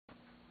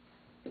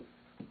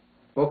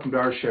Welcome to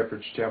our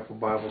Shepherd's Chapel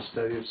Bible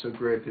study. It's so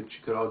great that you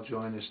could all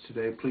join us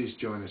today. Please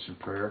join us in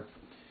prayer.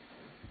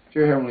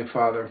 Dear Heavenly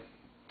Father,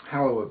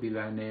 hallowed be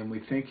thy name.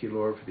 We thank you,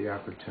 Lord, for the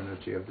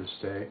opportunity of this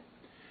day.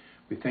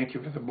 We thank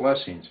you for the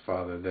blessings,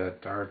 Father, that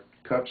our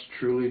cups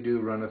truly do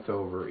runneth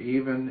over,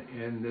 even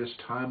in this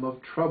time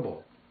of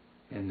trouble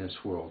in this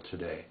world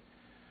today.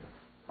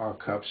 Our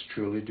cups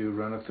truly do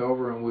runneth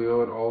over, and we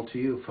owe it all to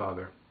you,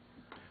 Father.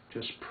 I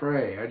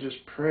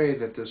just pray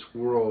that this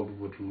world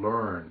would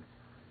learn,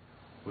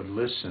 would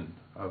listen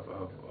of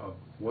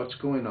what's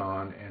going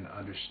on and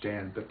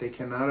understand, but they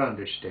cannot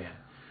understand.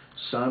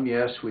 Some,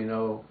 yes, we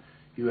know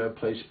you have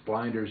placed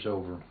blinders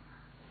over,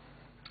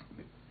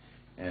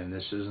 and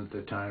this isn't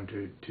the time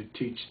to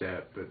teach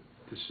that, but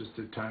this is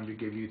the time to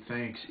give you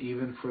thanks,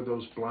 even for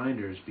those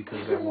blinders,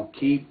 because that will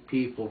keep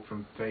people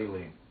from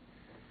failing.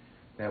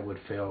 That would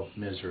fail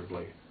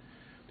miserably.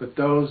 But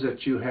those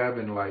that you have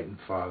enlightened,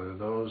 Father,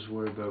 those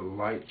where the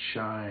light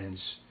shines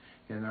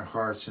in their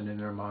hearts and in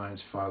their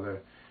minds, Father,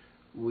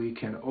 we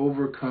can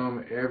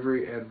overcome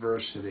every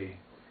adversity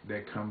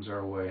that comes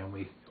our way, and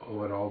we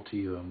owe it all to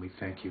you, and we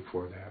thank you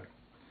for that.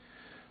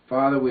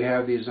 Father, we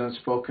have these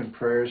unspoken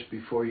prayers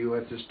before you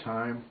at this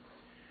time.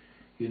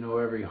 You know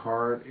every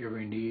heart,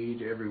 every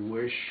need, every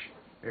wish,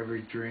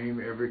 every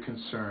dream, every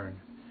concern.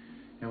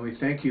 And we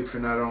thank you for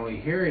not only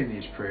hearing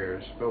these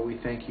prayers, but we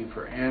thank you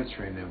for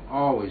answering them,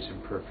 always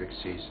in perfect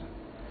season.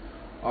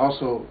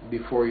 Also,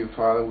 before you,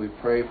 Father, we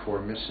pray for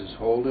Mrs.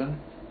 Holden,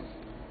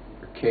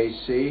 for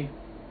Casey,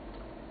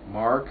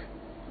 Mark,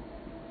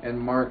 and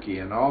Marky,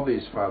 and all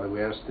these, Father,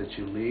 we ask that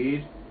you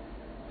lead,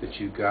 that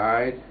you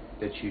guide,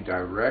 that you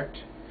direct,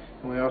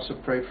 and we also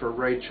pray for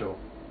Rachel,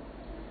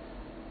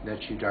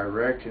 that you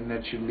direct, and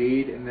that you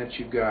lead, and that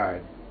you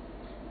guide.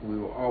 We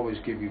will always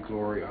give you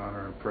glory,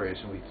 honor, and praise,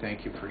 and we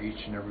thank you for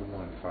each and every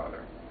one,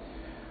 Father.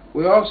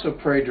 We also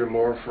pray, dear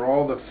Lord, for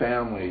all the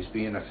families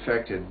being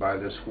affected by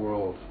this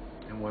world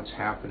and what's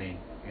happening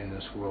in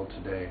this world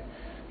today.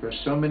 There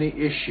are so many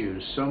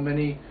issues, so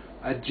many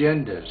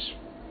agendas,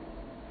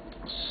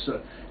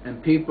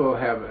 and people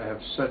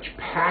have such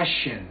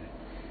passion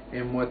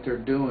in what they're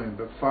doing.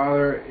 But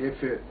Father,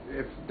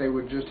 if they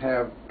would just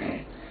have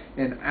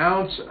an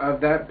ounce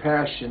of that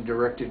passion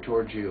directed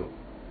towards you,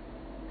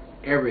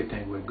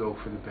 everything would go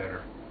for the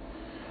better.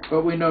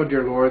 But we know,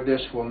 dear Lord,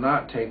 this will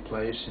not take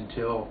place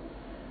until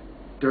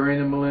during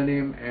the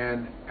millennium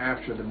and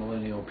after the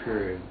millennial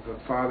period. But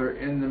Father,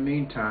 in the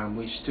meantime,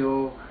 we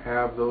still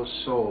have those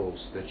souls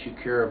that you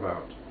care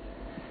about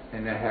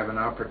and that have an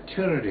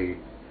opportunity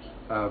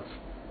of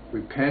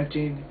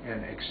repenting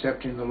and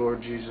accepting the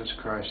Lord Jesus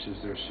Christ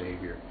as their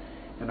Savior.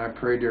 And I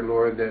pray, dear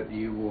Lord, that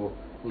you will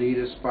lead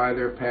us by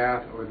their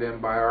path or them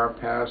by our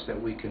paths,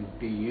 that we can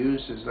be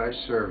used as thy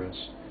servants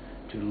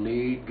to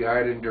lead,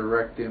 guide, and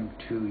direct them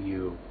to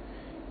you.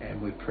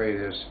 And we pray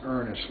this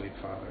earnestly,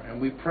 Father.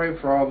 And we pray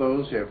for all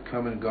those who have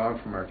come and gone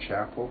from our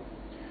chapel.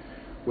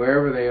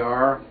 Wherever they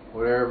are,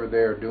 whatever they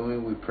are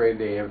doing, we pray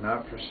they have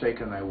not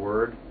forsaken thy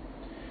word,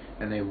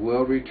 and they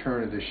will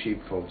return to the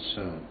sheepfold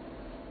soon.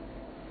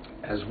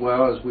 As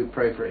well as we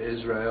pray for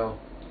Israel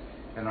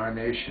and our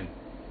nation,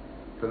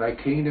 for thy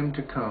kingdom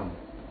to come,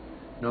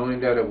 knowing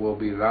that it will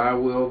be thy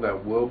will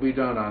that will be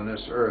done on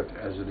this earth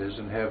as it is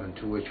in heaven,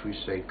 to which we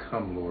say,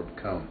 come, Lord,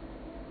 come.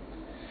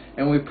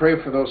 And we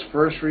pray for those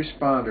first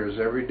responders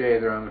every day.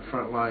 They're on the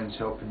front lines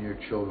helping your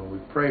children. We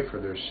pray for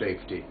their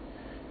safety,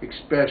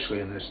 especially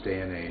in this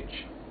day and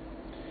age.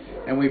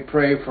 And we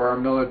pray for our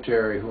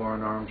military who are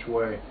in harm's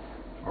way,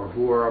 or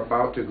who are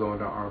about to go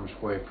into harm's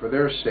way, for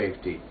their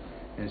safety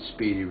and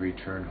speedy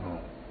return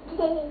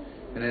home.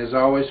 And as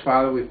always,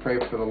 Father, we pray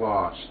for the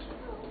lost,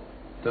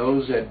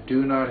 those that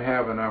do not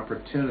have an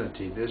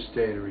opportunity this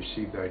day to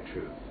receive thy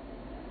truth.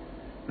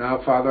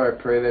 Now, Father, I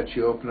pray that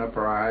you open up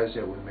our eyes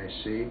that we may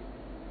see.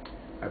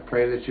 I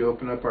pray that you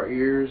open up our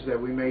ears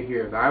that we may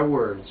hear thy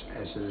words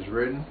as it is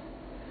written,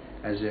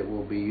 as it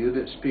will be you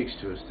that speaks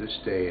to us this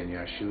day. In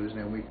Yeshua's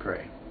name we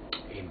pray.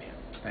 Amen.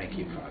 Thank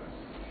you, Father.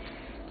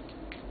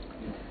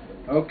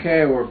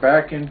 Okay, we're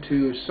back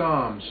into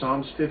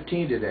Psalms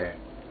 15 today.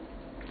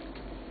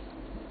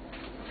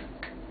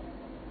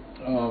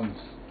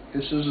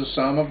 This is a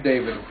Psalm of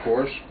David, of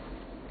course.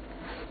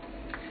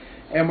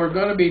 And we're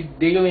going to be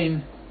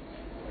dealing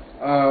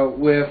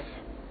with,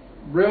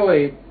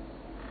 really,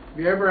 have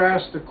you ever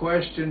asked the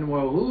question,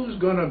 well, who's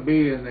going to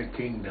be in the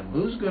kingdom?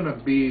 Who's going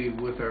to be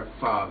with our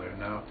Father?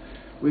 Now,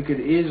 we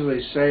could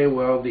easily say,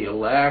 well, the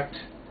elect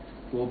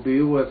will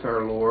be with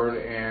our Lord,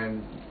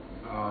 and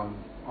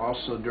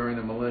also during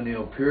the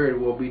millennial period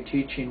we'll be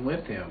teaching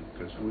with him,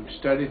 because we've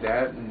studied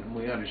that and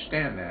we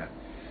understand that.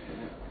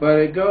 But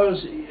it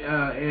goes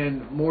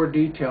in more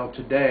detail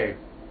today,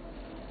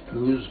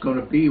 who's going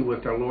to be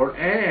with our Lord,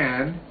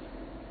 and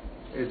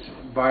it's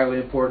vitally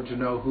important to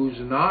know who's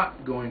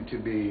not going to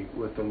be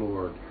with the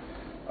Lord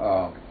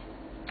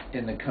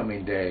in the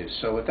coming days.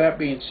 So with that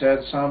being said,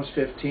 Psalms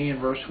 15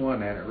 verse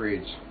 1, and it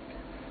reads,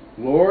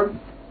 Lord,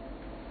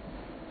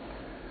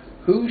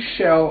 who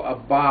shall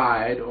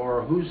abide,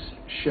 or who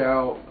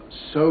shall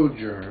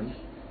sojourn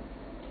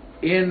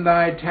in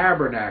thy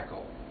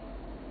tabernacle?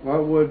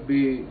 What would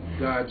be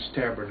God's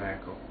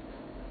tabernacle?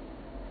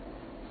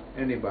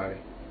 Anybody?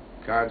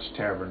 God's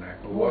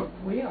tabernacle. Well,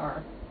 we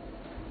are.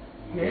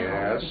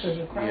 Yes, because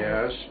of Christ.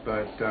 yes,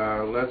 but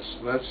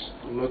let's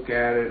look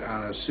at it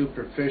on a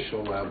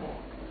superficial level.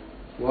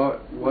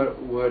 What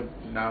would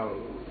now?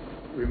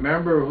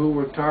 Remember who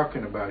we're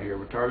talking about here.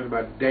 We're talking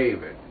about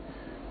David.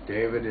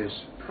 David is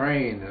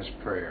praying this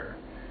prayer.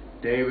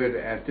 David,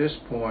 at this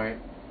point,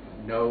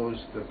 knows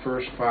the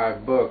first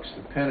 5 books,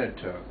 the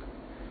Pentateuch.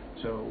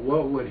 So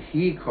what would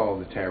he call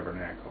the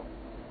tabernacle?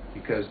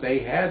 Because they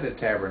had the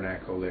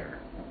tabernacle there.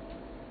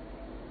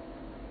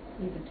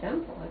 The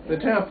temple, I The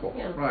guess. temple,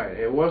 Yeah. right.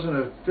 It wasn't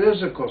a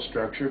physical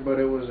structure, but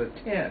it was a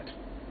tent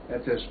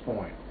at this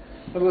point.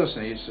 But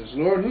listen, he says,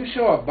 Lord, who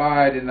shall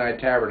abide in thy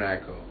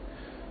tabernacle?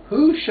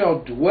 Who shall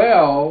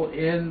dwell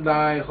in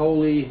thy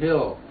holy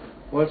hill?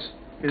 What's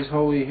his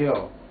holy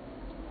hill?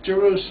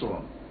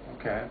 Jerusalem.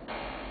 Okay.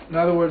 In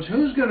other words,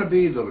 who's going to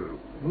be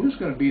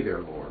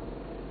there, Lord?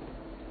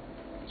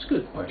 It's a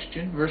good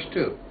question. Verse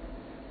 2.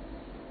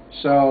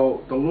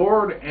 So the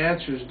Lord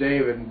answers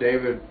David, and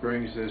David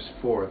brings this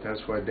forth.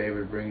 That's why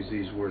David brings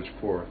these words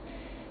forth.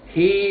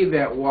 He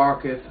that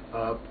walketh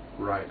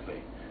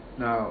uprightly.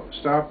 Now,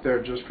 stop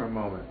there just for a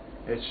moment.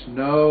 It's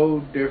no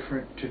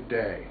different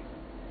today.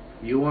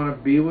 You want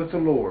to be with the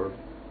Lord.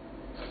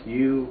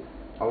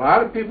 A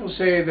lot of people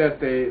say that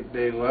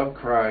they love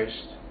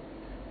Christ.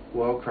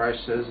 Well,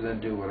 Christ says, then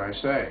do what I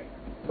say.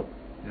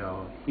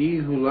 He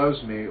who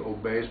loves me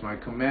obeys my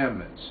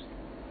commandments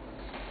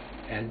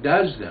and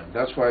does them.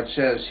 That's why it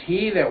says,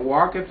 he that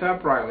walketh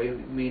uprightly,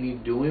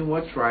 meaning doing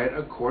what's right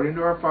according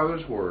to our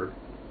Father's word,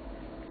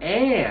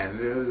 and,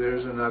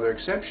 there's another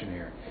exception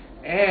here,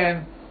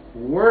 and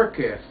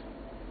worketh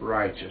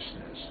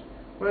righteousness.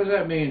 What does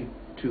that mean,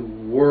 to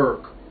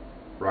work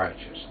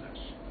righteousness?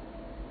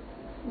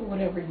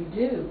 Whatever you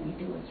do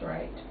what's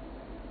right.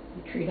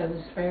 You treat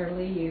others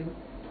fairly,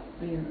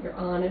 you're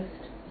honest.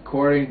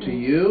 According to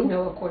you?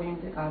 No,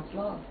 according to God's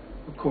law.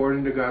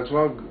 According to God's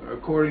law,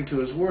 according to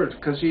His words,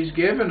 because He's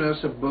given us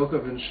a book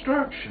of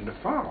instruction to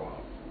follow.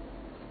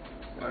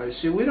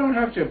 See, we don't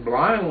have to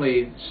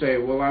blindly say,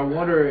 well, I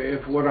wonder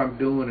if what I'm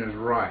doing is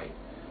right.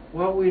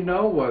 Well, we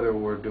know whether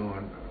we're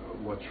doing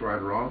what's right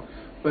or wrong,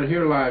 but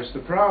here lies the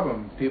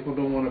problem. People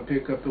don't want to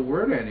pick up the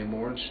Word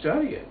anymore and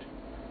study it.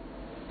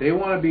 They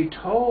want to be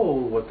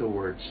told what the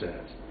Word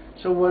says.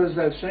 So what is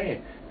that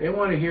saying? They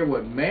want to hear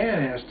what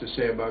man has to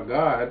say about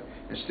God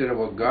instead of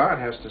what God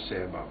has to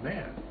say about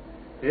man.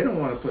 They don't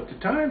want to put the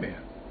time in.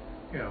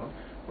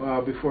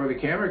 Well, before the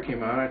camera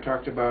came on, I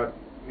talked about,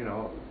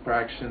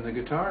 practicing the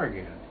guitar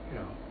again.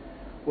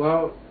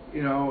 Well,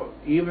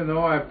 even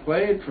though I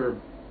played for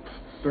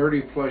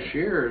 30 plus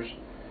years,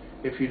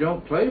 if you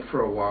don't play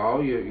for a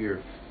while,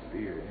 your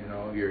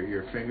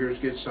fingers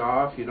get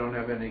soft. You don't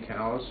have any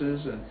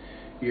calluses, and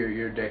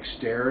your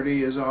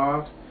dexterity is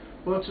off.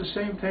 Well, it's the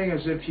same thing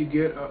as if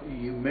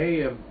you may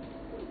have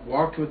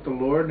walked with the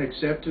Lord and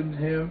accepted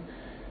Him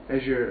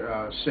as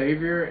your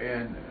Savior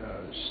and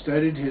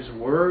studied His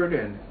Word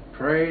and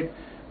prayed,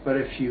 but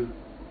if you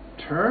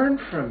turned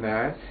from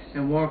that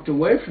and walked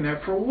away from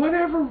that for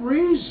whatever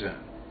reason,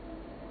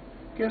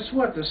 guess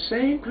what? The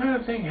same kind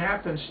of thing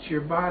happens to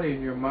your body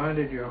and your mind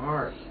and your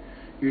heart.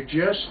 You're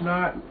just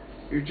not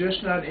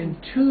in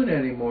tune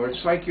anymore.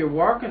 It's like you're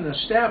walking the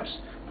steps,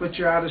 but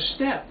you're out of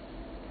step.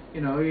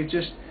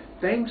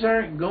 Things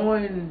aren't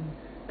going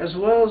as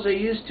well as they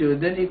used to,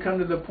 and then you come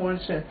to the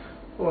point saying,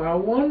 well, I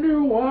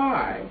wonder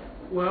why.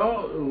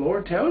 Well, the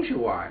Lord tells you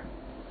why.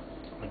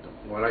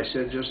 What I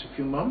said just a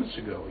few moments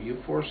ago.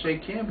 You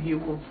forsake Him, He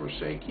will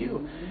forsake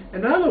you.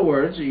 In other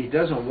words, He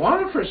doesn't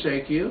want to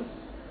forsake you,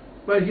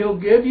 but He'll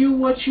give you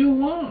what you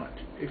want.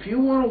 If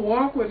you want to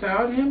walk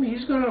without Him,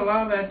 He's going to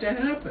allow that to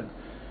happen.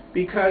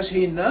 Because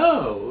He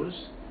knows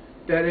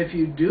that if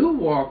you do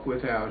walk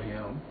without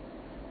Him,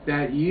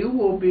 that you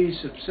will be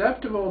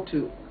susceptible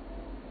to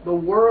the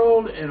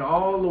world and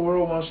all the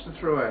world wants to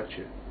throw at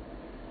you.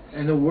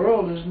 And the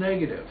world is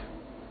negative.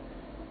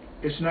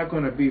 It's not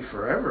going to be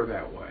forever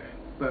that way,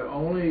 but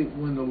only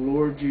when the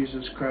Lord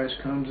Jesus Christ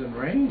comes and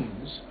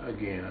reigns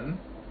again,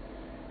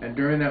 and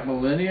during that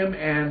millennium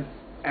and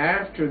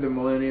after the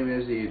millennium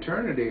is the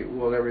eternity,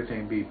 will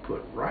everything be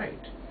put right.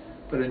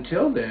 But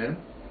until then,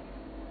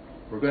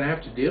 we're going to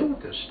have to deal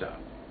with this stuff.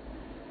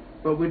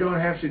 But we don't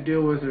have to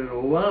deal with it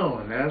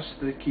alone. That's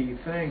the key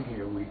thing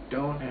here. We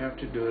don't have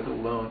to do it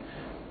alone.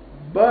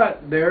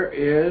 But there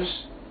is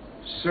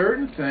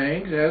certain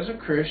things as a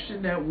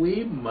Christian that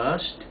we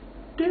must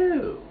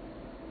do.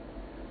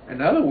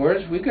 In other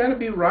words, we got to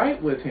be right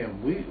with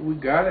Him. We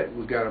got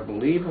to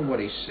believe in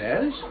what He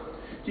says.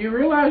 Do you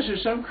realize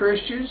there's some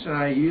Christians, and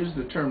I use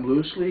the term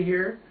loosely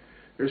here,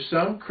 there's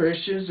some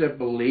Christians that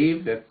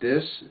believe that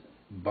this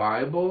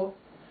Bible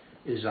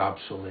is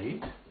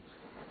obsolete.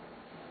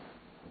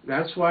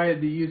 That's why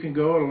you can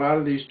go to a lot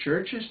of these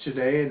churches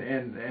today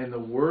and the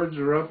words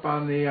are up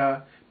on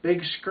the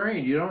big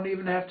screen. You don't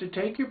even have to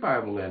take your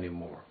Bible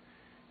anymore.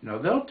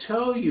 They'll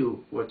tell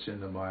you what's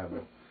in the Bible.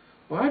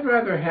 Well, I'd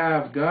rather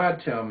have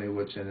God tell me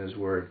what's in His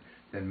Word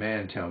than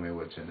man tell me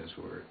what's in his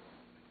word.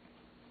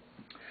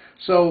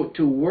 So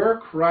to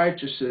work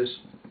righteousness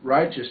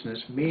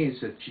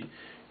means that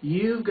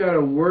you've got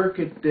to work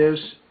at this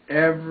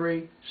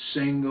every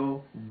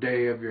single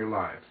day of your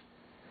life.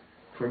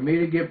 For me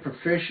to get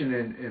proficient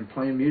in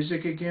playing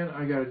music again,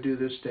 I got to do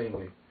this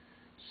daily.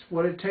 It's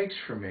what it takes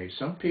for me.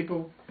 Some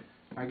people,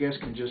 I guess,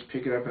 can just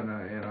pick it up in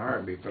a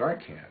heartbeat, but I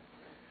can't.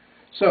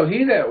 So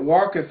he that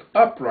walketh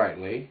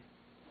uprightly.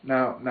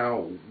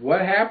 Now,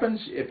 what happens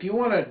if you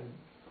want to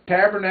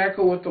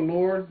tabernacle with the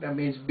Lord? That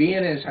means be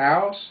in His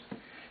house.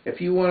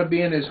 If you want to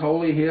be in His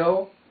holy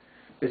hill,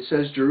 it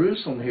says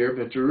Jerusalem here,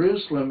 but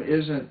Jerusalem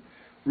isn't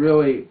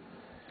really,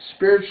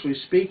 spiritually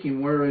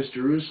speaking, where is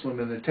Jerusalem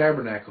in the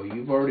tabernacle?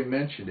 You've already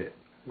mentioned it.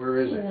 Where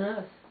is it?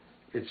 Yeah.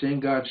 It's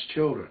in God's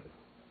children.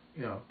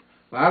 You know,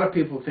 a lot of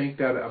people think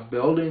that a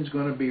building's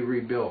going to be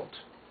rebuilt.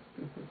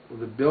 Well,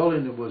 the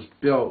building that was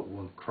built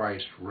when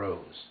Christ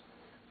rose,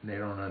 and they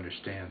don't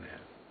understand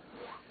that.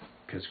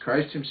 Because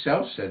Christ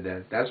Himself said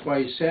that. That's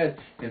why He said,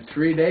 in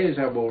 3 days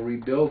I will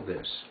rebuild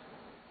this.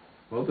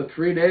 Well, the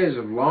 3 days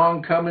have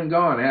long come and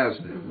gone,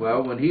 hasn't it?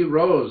 Well, when He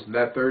rose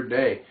that third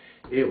day,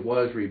 it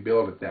was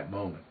rebuilt at that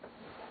moment.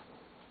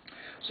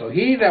 So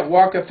he that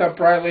walketh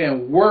uprightly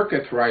and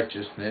worketh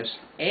righteousness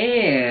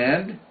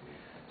and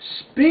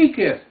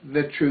speaketh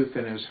the truth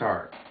in his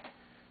heart.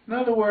 In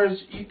other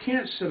words, you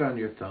can't sit on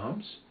your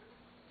thumbs.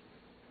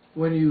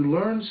 When you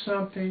learn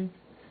something,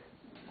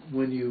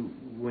 when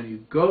you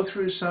go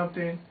through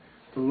something,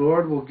 the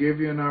Lord will give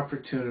you an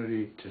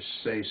opportunity to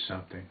say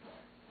something.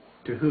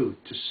 To who?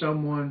 To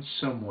someone,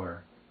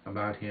 somewhere,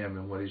 about Him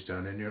and what He's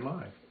done in your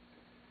life.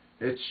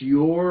 It's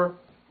your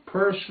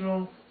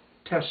personal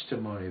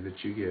testimony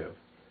that you give.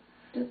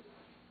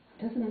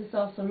 Doesn't this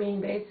also mean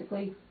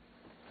basically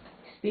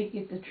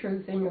speaking the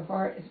truth in your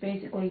heart is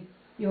basically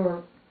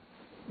you're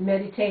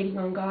meditating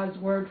on God's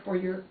Word for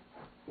your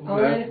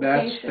own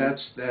edification?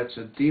 That's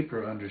a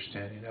deeper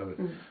understanding of it.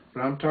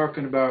 What I'm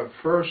talking about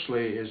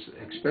firstly is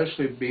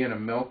especially being a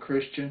milk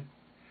Christian.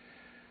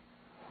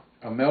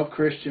 A milk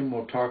Christian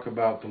will talk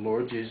about the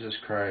Lord Jesus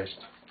Christ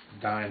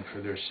dying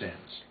for their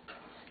sins.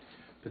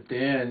 But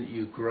then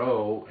you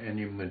grow and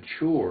you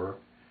mature,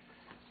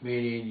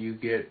 meaning you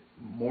get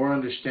more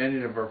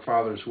understanding of our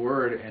Father's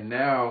Word, and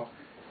now,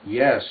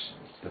 yes,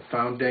 the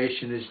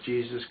foundation is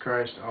Jesus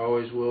Christ,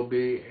 always will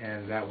be,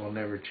 and that will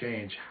never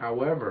change.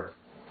 However,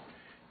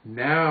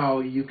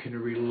 now you can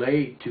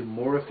relate to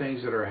more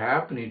things that are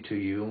happening to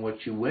you and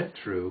what you went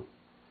through,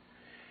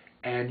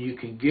 and you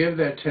can give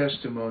that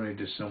testimony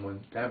to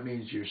someone. That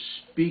means you're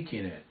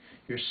speaking it.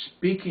 You're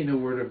speaking the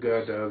Word of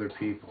God to other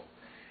people.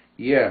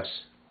 Yes,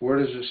 where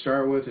does it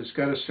start with? It's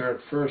got to start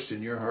first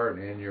in your heart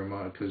and in your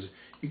mind, because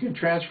you can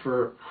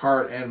transfer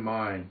heart and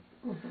mind.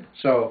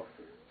 So,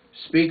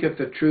 speaketh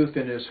the truth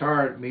in his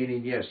heart,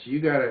 meaning yes,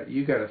 you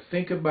gotta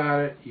think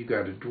about it. You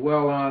got to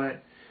dwell on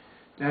it.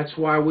 That's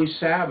why we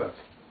Sabbath.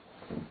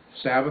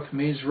 Sabbath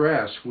means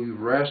rest. We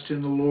rest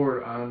in the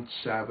Lord on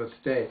Sabbath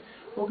day.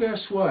 Well, guess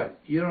what?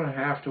 You don't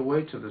have to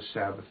wait till the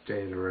Sabbath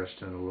day to rest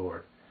in the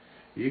Lord.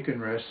 You can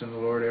rest in the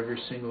Lord every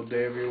single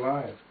day of your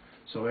life.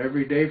 So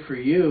every day for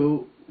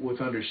you, with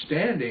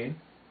understanding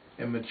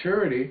and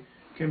maturity,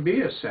 can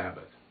be a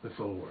Sabbath with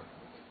the Lord.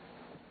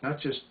 Not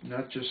just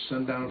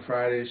sundown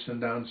Friday,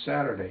 sundown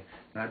Saturday,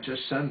 not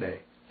just Sunday.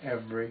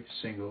 Every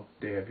single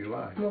day of your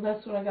life. Well,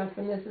 that's what I got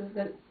from this, is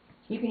that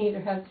you can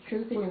either have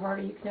truth in your heart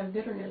or you can have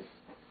bitterness.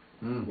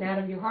 And out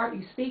of your heart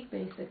you speak,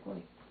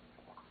 basically.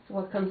 So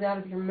what comes out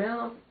of your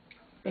mouth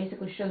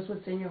basically shows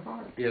what's in your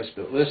heart. Yes,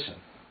 but listen.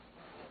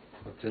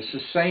 What this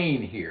is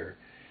saying here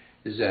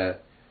is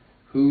that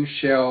who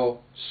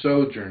shall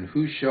sojourn,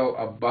 who shall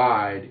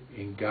abide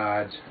in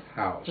God's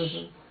house?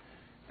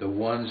 The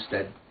ones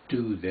that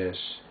do this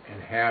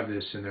and have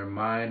this in their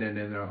mind and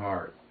in their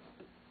heart.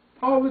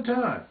 All the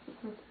time.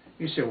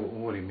 You say, well,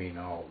 what do you mean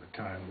all the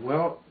time?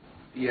 Well,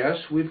 yes,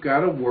 we've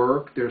got to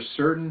work. There's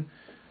certain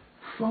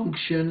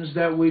functions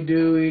that we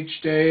do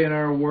each day in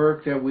our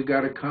work that we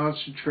got to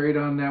concentrate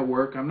on that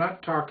work. I'm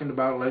not talking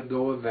about let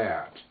go of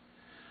that.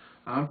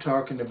 I'm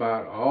talking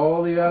about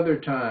all the other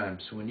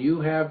times when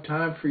you have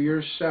time for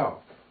yourself.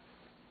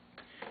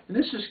 And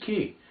this is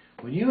key.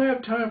 When you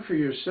have time for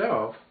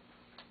yourself,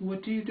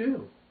 what do?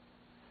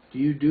 Do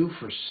you do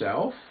for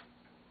self,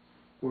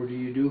 or do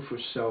you do for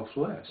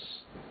selfless?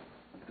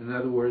 In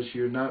other words,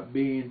 you're not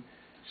being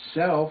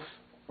self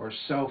or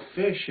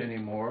selfish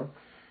anymore.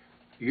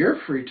 Your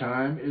free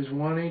time is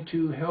wanting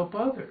to help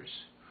others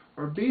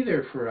or be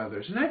there for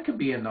others. And that could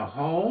be in the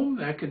home,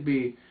 that could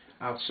be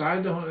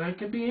outside the home, that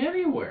could be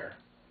anywhere.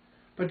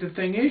 But the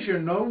thing is, you're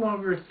no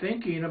longer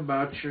thinking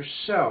about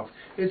yourself.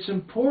 It's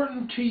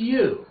important to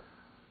you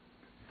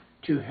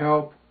to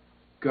help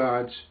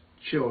God's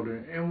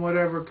children in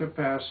whatever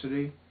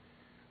capacity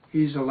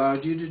He's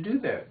allowed you to do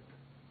that.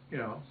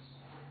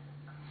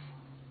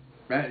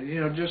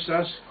 Just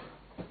us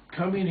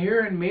coming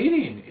here and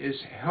meeting is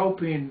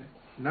helping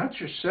not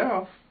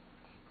yourself,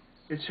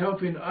 it's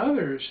helping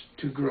others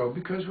to grow,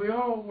 because we're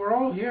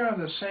all here on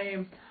the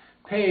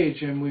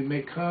page, and we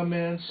make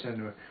comments,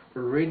 and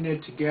we're reading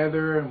it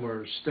together, and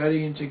we're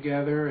studying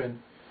together,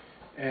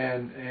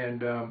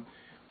 and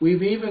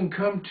we've even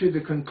come to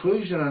the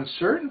conclusion on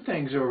certain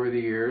things over the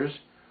years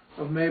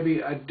of maybe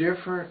a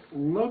different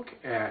look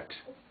at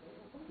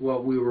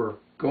what we were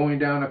going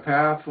down a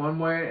path one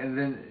way, and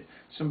then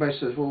somebody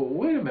says, well,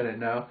 wait a minute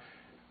now,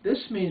 this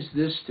means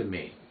this to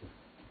me.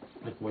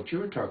 Like what you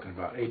were talking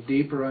about, a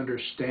deeper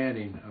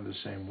understanding of the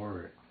same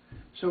word.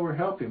 So we're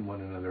helping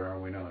one another, are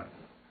we not?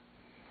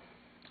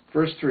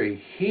 Verse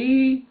 3,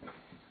 he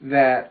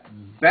that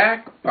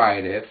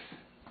backbiteth,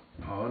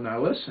 oh,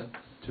 now listen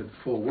to the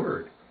full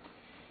word.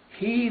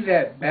 He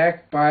that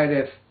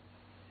backbiteth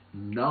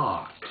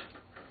not.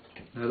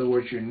 In other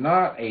words, you're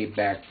not a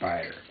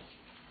backbiter.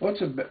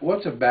 What's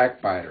a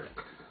backbiter?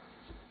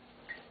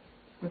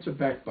 What's a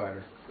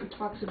backbiter? It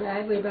talks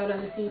badly about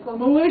other people.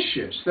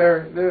 Malicious.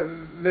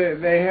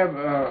 They have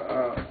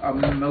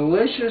a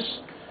malicious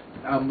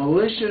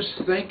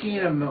thinking,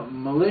 a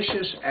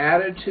malicious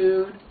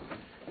attitude,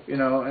 you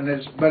know.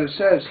 But it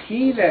says,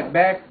 "He that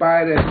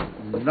backbiteth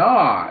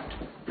not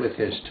with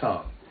his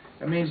tongue."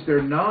 That means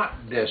they're not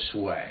this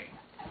way.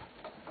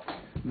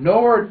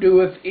 Nor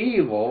doeth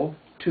evil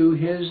to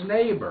his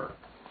neighbor,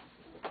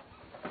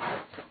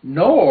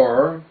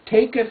 nor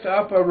taketh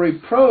up a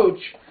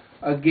reproach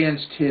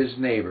against his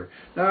neighbor.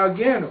 Now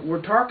again,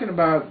 we're talking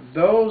about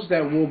those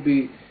that will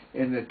be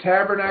in the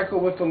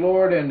tabernacle with the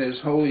Lord and his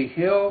holy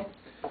hill.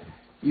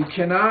 You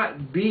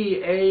cannot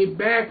be a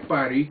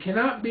backbiter. You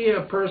cannot be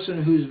a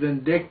person who's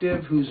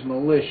vindictive, who's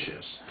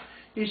malicious.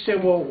 You say,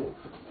 well,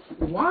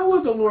 why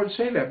would the Lord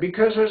say that?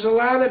 Because there's a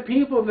lot of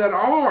people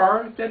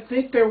that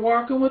think they're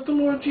walking with the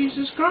Lord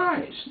Jesus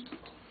Christ.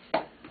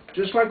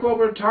 Just like what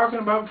we were talking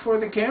about before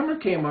the camera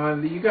came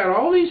on, you got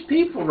all these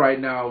people right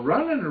now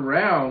running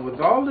around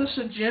with all this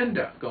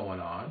agenda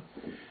going on,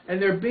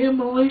 and they're being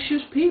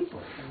malicious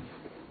people.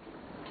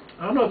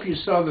 I don't know if you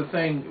saw the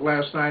thing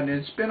last night, and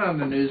it's been on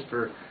the news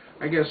for,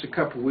 I guess, a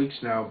couple of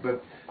weeks now,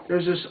 but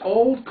there's this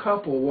old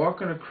couple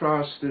walking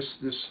across this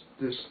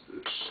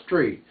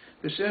street,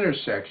 this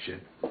intersection,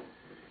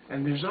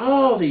 and there's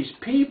all these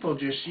people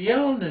just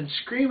yelling and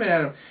screaming at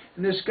him,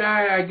 and this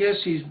guy, I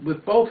guess he's,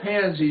 with both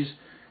hands, he's,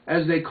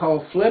 as they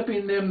call,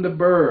 flipping them the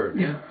bird.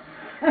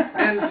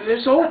 And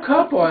this old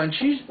couple, and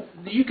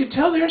you could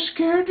tell they're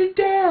scared to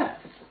death.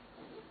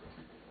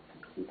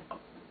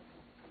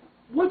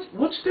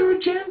 What's their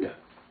agenda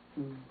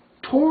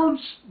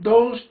towards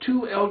those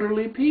two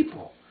elderly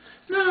people?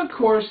 Now, of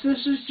course,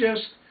 this is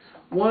just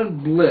one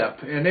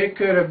blip, and it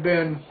could have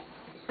been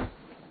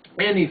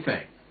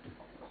anything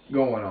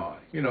going on.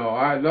 You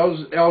know,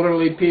 those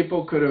elderly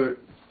people could have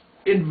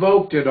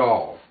invoked it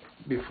all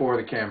before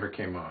the camera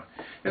came on.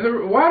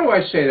 And why do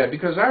I say that?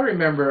 Because I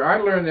remember, I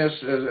learned this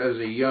as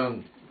a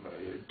young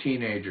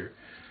teenager.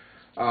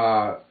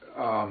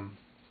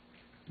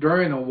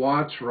 During the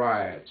Watts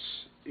riots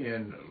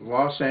in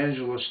Los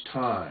Angeles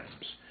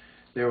Times,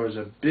 there was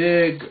a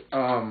big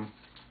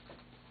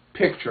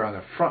picture on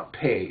the front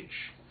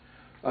page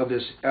of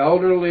this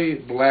elderly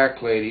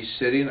black lady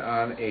sitting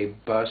on a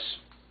bus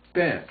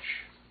bench.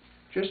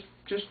 Just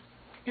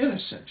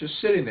innocent, just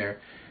sitting there.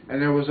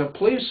 And there was a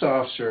police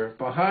officer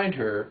behind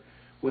her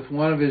with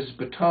one of his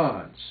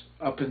batons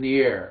up in the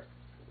air.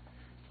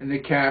 And the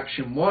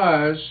caption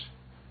was,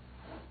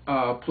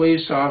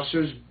 police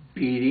officers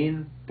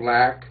beating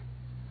black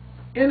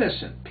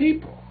innocent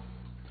people.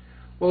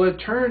 Well, it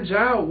turns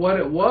out what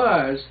it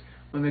was,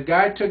 when the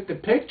guy took the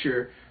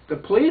picture, the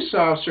police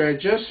officer had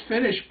just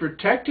finished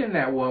protecting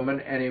that woman,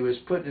 and he was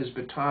putting his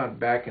baton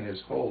back in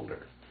his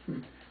holder.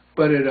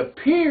 But it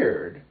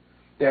appeared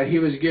that he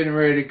was getting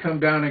ready to come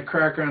down and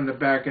crack her on the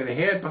back of the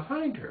head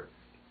behind her.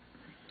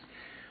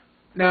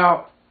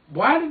 Now,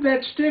 why did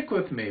that stick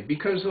with me?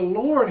 Because the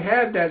Lord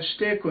had that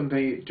stick with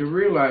me to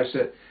realize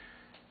that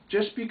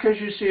just because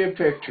you see a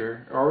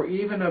picture or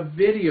even a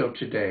video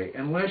today,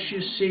 unless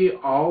you see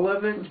all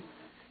of it,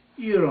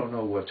 you don't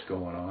know what's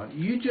going on.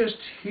 You just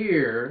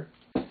hear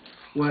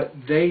what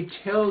they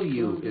tell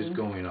you is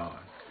going on.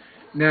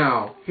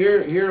 Now,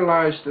 here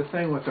lies the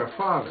thing with our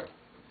Father.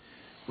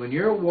 When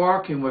you're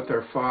walking with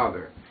our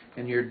Father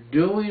and you're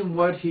doing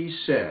what He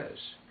says,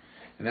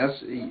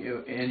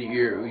 and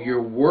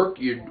you're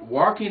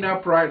walking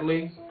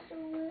uprightly,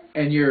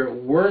 and you're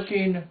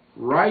working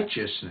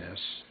righteousness,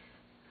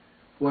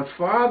 what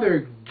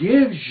Father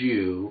gives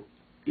you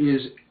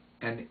is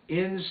an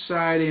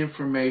inside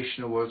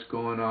information of what's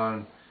going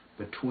on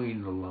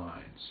between the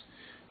lines.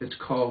 It's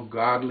called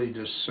godly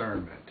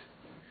discernment.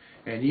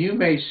 And you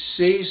may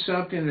see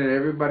something that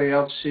everybody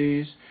else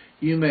sees.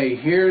 You may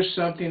hear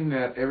something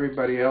that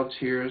everybody else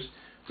hears,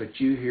 but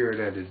you hear it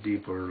at a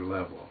deeper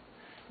level.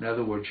 In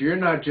other words, you're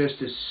not just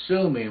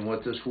assuming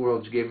what this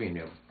world's giving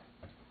you.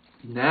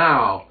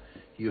 Now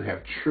you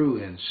have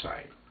true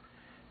insight.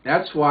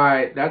 That's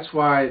why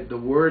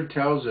the Word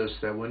tells us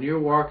that when you're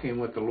walking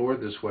with the Lord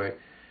this way,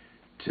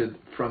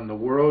 from the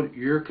world,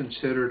 you're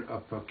considered a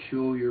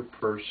peculiar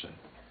person.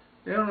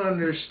 They don't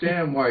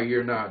understand why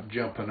you're not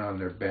jumping on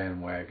their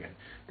bandwagon.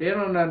 They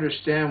don't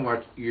understand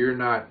why you're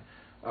not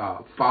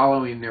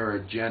following their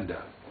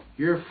agenda.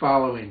 You're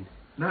following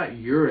not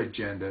your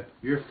agenda,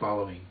 you're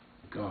following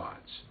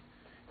God's.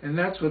 And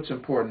that's what's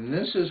important. And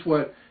this is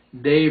what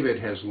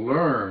David has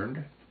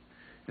learned,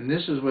 and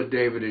this is what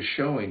David is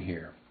showing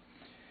here.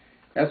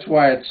 That's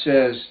why it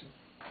says,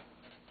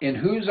 in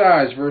whose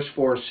eyes, verse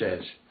 4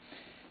 says,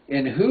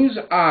 in whose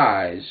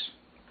eyes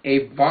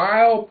a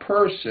vile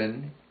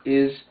person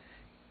is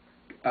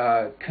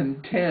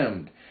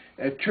contemned.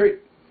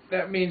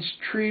 That means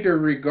treat or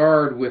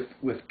regard with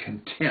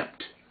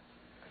contempt.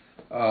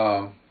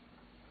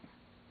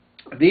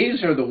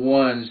 These are the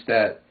ones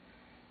that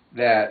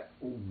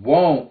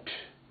won't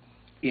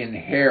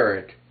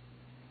inherit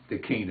the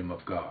kingdom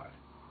of God.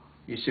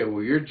 You say,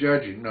 well, you're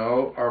judging.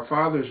 No, our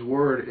Father's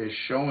Word is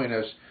showing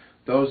us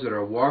those that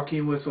are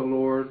walking with the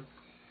Lord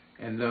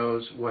and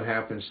what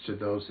happens to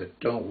those that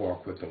don't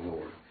walk with the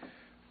Lord.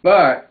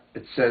 But,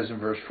 it says in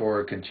verse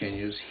 4, it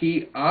continues,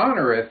 He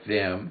honoreth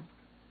them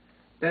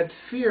that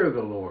fear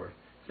the Lord.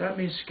 Does that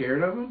mean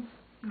scared of Him?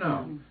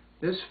 No.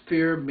 This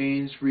fear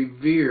means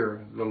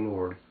revere the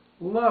Lord.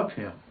 Love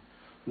Him.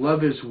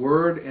 Love His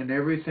Word and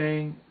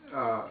everything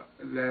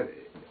that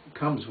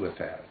comes with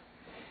that.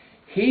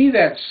 He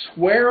that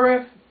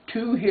sweareth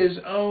to his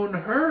own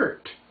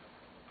hurt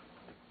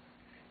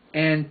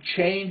and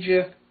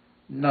changeth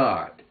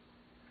not.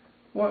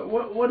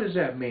 What does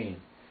that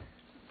mean?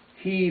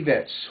 He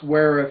that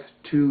sweareth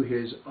to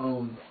his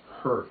own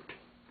hurt.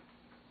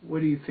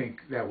 What do you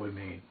think that would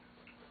mean?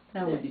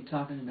 That would be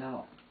talking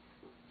about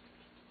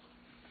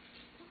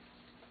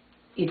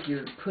if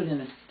you're put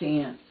in a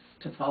stance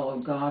to follow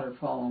God or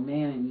follow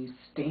man and you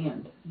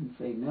stand and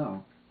say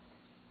no,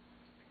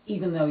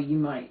 even though you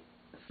might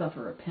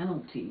suffer a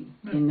penalty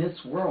in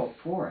this world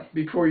for it.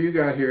 Before you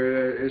got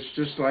here, it's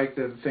just like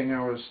the thing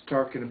I was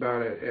talking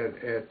about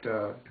at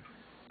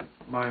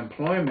my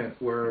employment,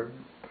 where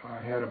I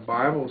had a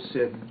Bible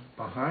sitting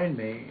behind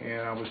me,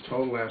 and I was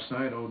told last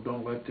night, oh,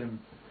 don't let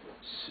them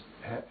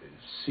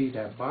see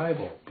that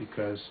Bible,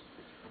 because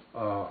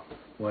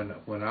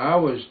when I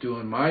was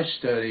doing my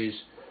studies,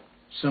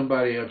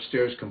 somebody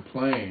upstairs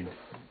complained,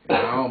 and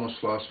I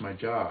almost lost my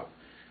job.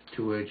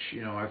 To which,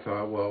 I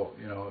thought, well,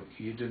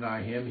 you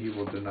deny him, he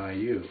will deny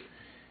you.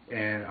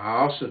 And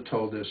I also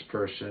told this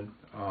person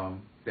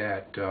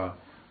that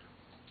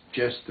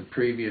just the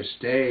previous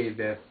day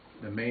that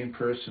the main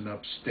person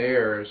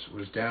upstairs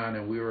was down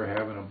and we were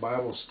having a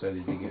Bible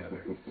study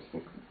together.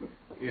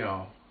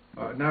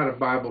 Not a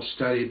Bible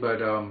study,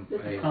 but a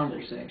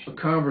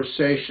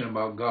conversation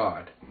about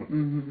God.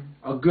 Mm-hmm.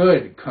 A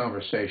good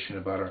conversation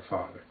about our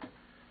Father.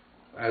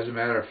 As a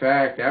matter of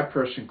fact, that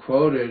person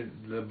quoted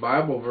the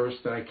Bible verse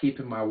that I keep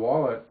in my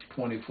wallet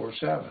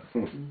 24/7.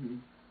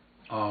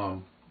 Mm-hmm.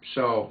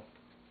 So,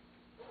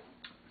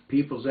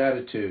 people's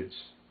attitudes,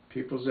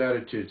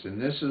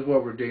 and this is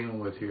what we're dealing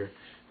with here.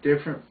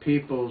 Different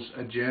people's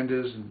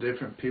agendas and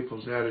different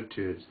people's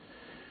attitudes.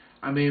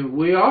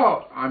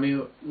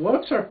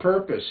 What's our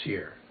purpose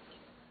here?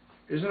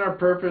 Isn't our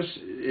purpose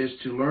is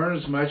to learn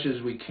as much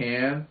as we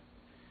can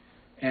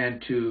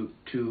and to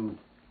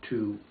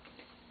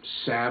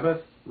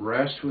Sabbath,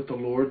 rest with the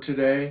Lord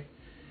today,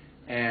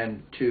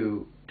 and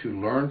to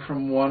learn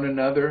from one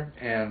another,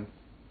 and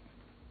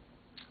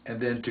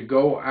then to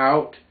go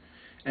out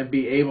and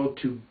be able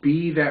to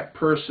be that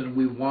person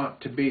we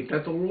want to be,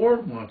 that the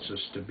Lord wants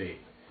us to be.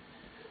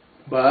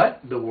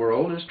 But the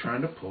world is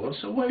trying to pull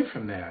us away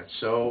from that.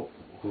 So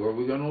who are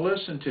we going to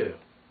listen to?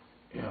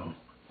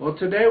 Well,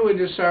 today we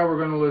decide we're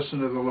going to listen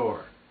to the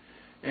Lord,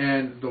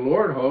 and the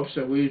Lord hopes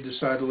that we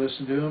decide to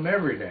listen to Him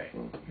every day.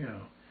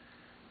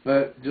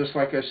 But just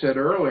like I said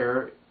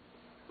earlier,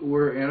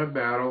 we're in a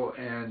battle,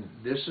 and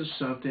this is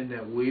something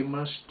that we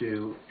must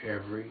do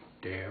every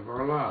day of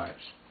our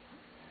lives.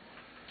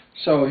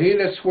 So, he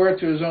that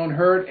sweareth to his own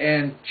hurt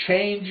and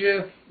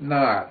changeth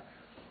not.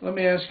 Let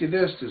me ask you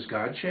this, does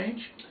God change?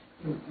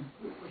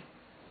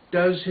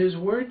 Does His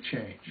Word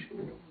change?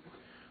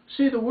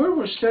 See, the Word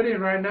we're studying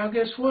right now,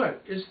 guess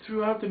what? Is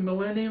throughout the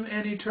millennium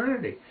and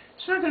eternity.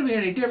 It's not going to be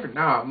any different.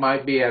 Now, it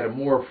might be at a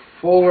more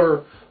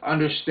fuller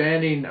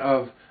understanding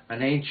of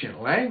an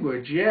ancient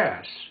language,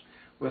 yes,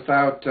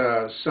 without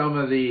some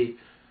of the,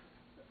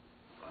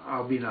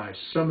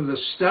 some of the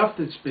stuff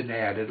that's been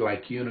added,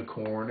 like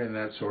unicorn and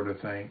that sort of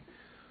thing.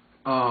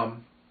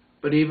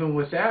 But even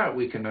with that,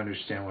 we can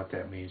understand what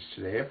that means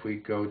today if we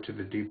go to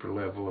the deeper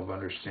level of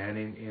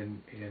understanding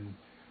in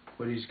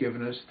what He's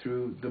given us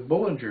through the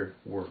Bullinger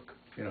work,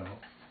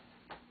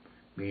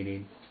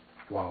 meaning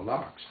wild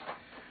ox.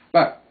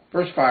 But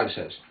verse 5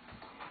 says,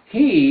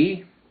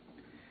 He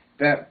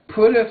that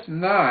putteth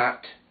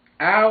not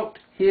out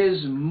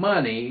his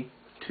money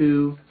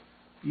to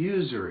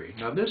usury.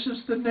 Now this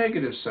is the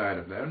negative side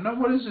of that. Now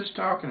what is this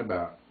talking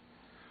about?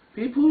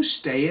 People who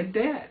stay in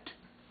debt.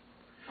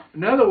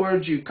 In other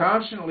words, you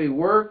constantly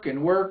work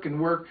and work and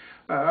work.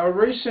 A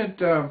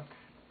recent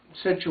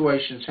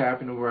situation's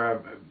happened where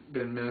I've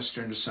been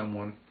ministering to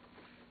someone,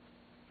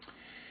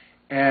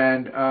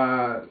 and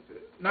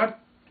not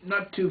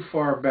too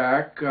far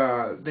back,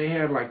 they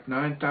had like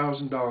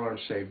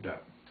 $9,000 saved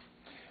up.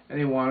 and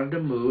they wanted to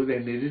move. They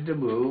needed to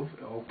move.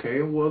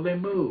 Okay, well, they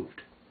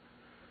moved.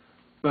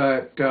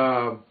 But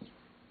the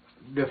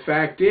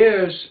fact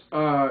is,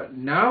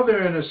 now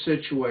they're in a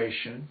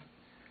situation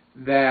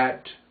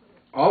that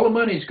all the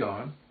money's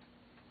gone.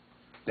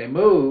 They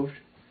moved.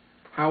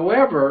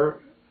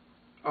 However,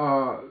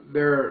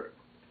 they're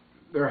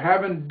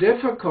having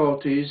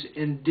difficulties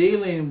in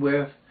dealing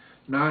with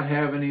not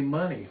having any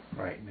money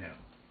right now.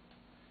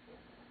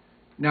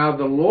 Now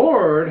the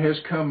Lord has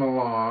come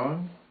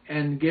along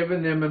and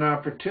given them an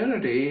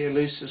opportunity, at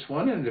least this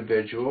one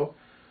individual,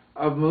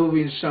 of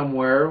moving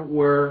somewhere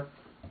where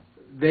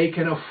they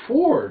can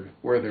afford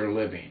where they're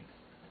living.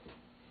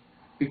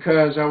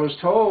 Because I was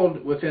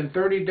told within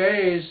 30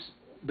 days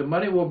the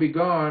money will be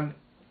gone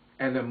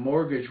and the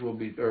mortgage will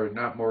be, or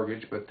not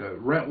mortgage, but the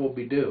rent will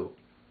be due.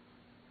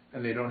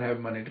 And they don't have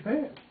money to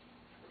pay it.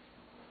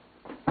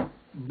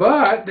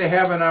 But they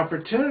have an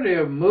opportunity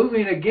of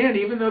moving again,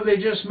 even though they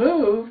just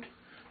moved,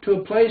 to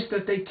a place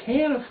that they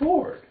can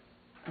afford.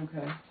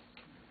 Okay.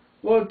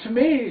 Well, to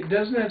me,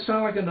 doesn't that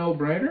sound like a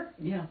no-brainer?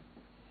 Yeah.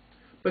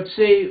 But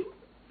see,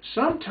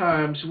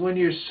 sometimes when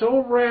you're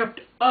so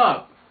wrapped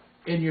up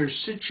in your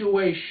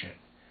situation,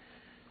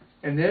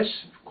 and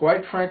this,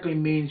 quite frankly,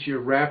 means you're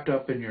wrapped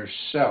up in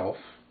yourself,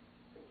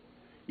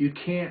 you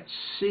can't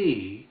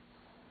see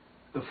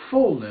the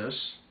fullness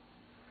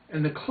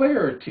and the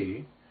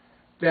clarity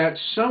that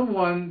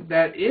someone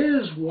that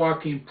is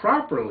walking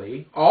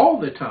properly all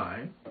the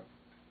time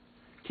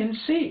can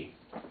see.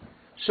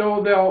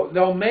 So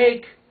they'll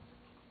make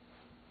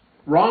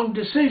wrong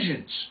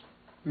decisions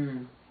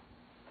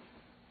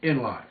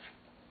in life.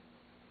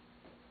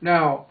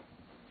 Now,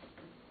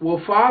 will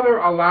Father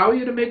allow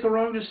you to make a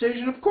wrong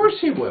decision? Of course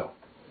He will,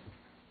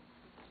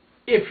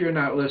 if you're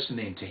not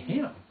listening to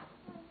Him.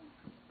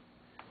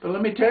 But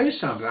let me tell you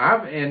something.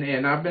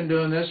 I've been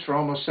doing this for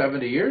almost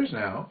 70 years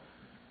now.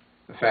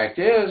 The fact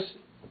is,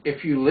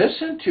 if you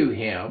listen to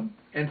Him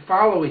and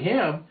follow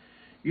Him,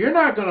 you're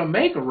not going to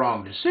make a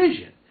wrong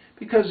decision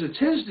because it's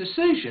His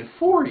decision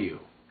for you.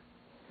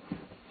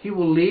 He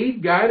will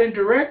lead, guide, and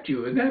direct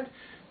you, and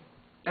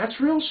that's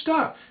real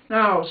stuff.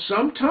 Now,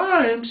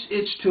 sometimes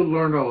it's to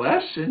learn a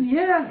lesson,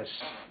 yes.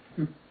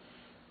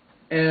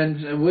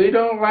 And we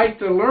don't like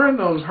to learn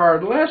those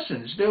hard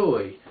lessons, do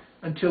we?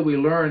 Until we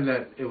learn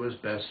that it was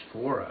best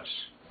for us.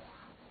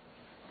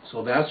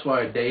 So that's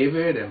why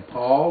David and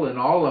Paul and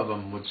all of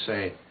them would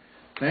say,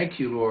 "Thank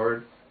you,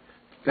 Lord.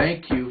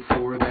 Thank you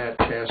for that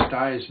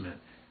chastisement,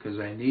 because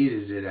I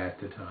needed it at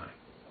the time."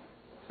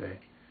 Okay.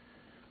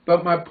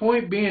 But my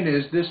point being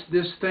is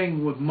this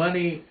thing with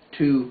money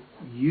to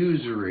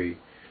usury.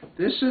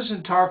 This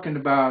isn't talking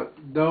about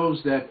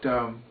those that,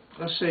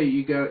 let's say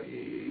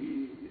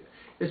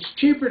it's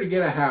cheaper to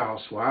get a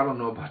house. Well, I don't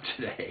know about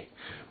today.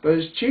 But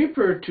it's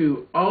cheaper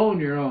to own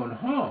your own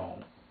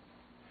home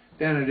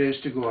than it is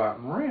to go out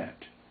and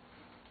rent.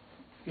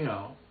 You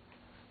know.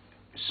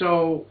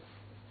 So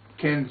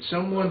can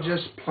someone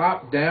just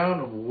plop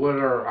down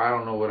I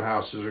don't know what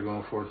houses are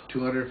going for,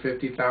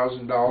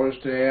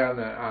 $250,000 today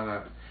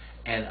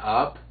and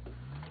up?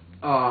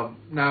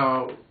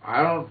 Now,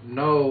 I don't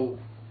know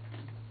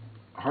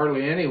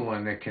hardly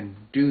anyone that can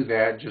do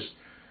that, just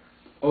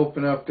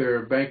open up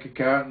their bank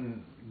account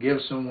and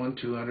give someone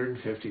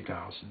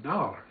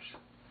 $250,000.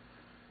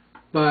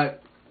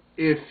 But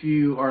if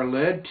you are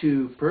led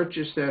to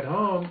purchase that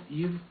home,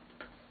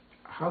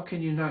 how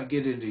can you not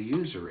get into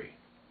usury?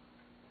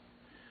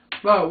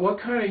 But what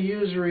kind of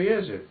usury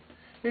is it?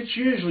 It's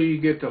usually you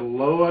get the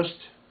lowest.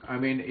 I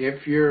mean,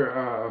 if you're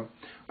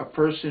a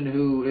person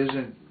who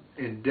isn't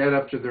in debt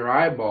up to their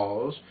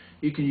eyeballs,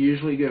 you can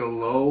usually get a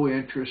low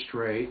interest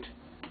rate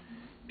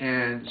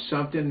and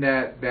something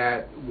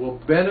that will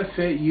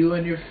benefit you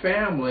and your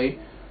family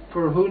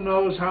for who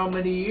knows how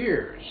many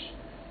years.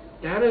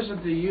 That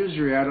isn't the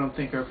usury I don't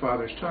think our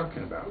Father's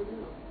talking about.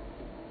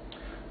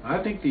 I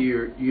think the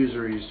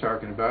usury He's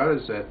talking about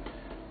is that,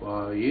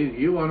 well,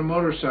 you want a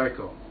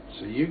motorcycle.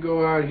 So you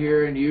go out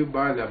here and you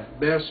buy the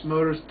best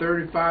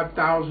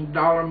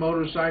 $35,000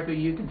 motorcycle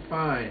you can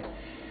find.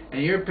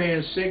 And you're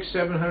paying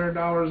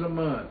 $600-700 a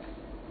month.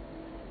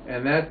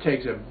 And that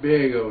takes a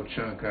big old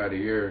chunk out of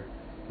your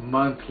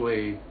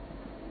monthly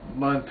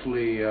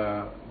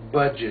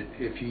budget,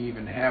 if you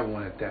even have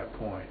one at that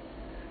point.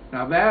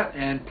 Now that,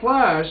 and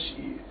plus,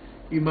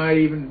 you might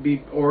even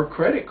be, or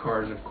credit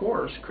cards, of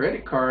course.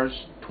 Credit cards,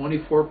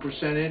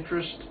 24%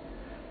 interest.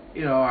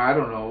 You know, I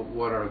don't know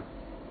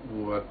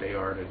what they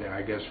are today.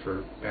 I guess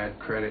for bad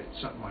credit,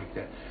 something like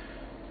that.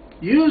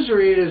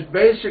 Usury is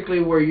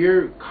basically where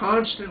you're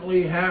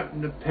constantly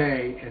having to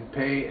pay and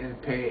pay and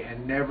pay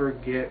and never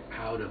get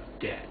out of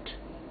debt.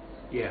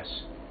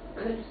 Yes.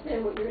 I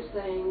understand what you're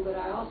saying, but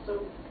I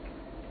also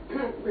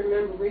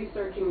remember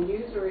researching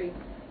usury,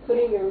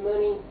 putting your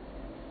money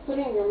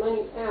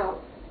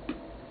out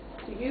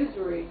to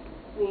usury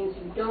means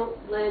you don't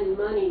lend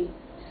money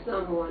to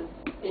someone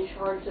and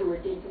charge them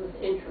ridiculous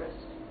interest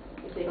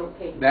if they don't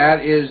pay you.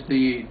 That is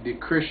the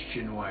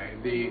Christian way,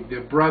 the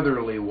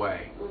brotherly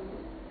way.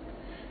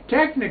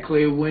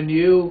 Technically,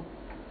 it's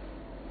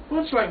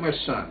like my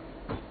son.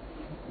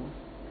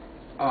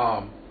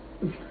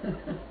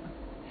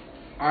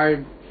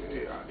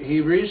 He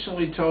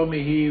recently told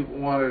me he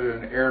wanted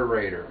an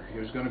aerator. He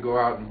was going to go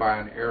out and buy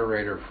an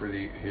aerator for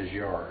his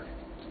yard.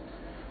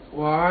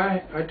 Well,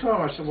 I told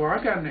him, I said, well,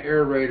 I got an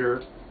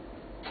aerator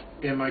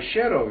in my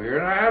shed over here,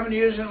 and I haven't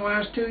used it in the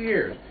last 2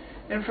 years.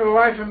 And for the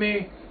life of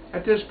me,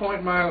 at this point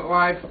in my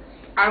life,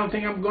 I don't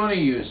think I'm going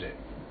to use it.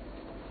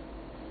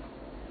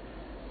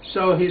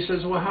 So he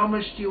says, well, how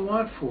much do you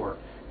want for it?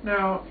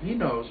 Now, he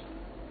knows,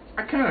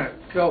 I kind of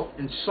felt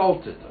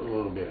insulted a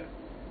little bit.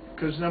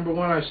 Because number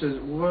one, I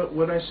said, what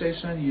did I say,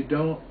 son? You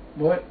don't,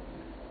 what?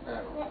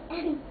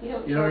 You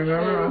don't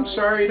remember? I'm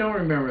sorry you don't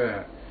remember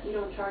that.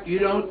 You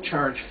don't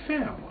charge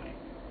family.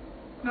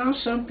 Now,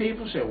 some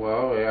people say,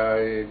 well,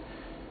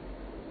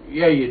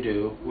 yeah, you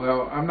do.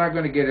 Well, I'm not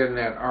going to get in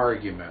that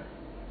argument.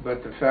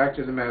 But the fact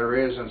of the matter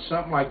is, on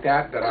something like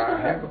that I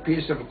have a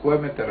piece of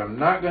equipment that I'm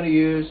not going to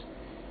use,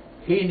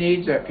 he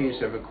needs that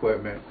piece of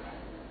equipment.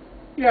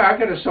 Yeah, I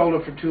could have sold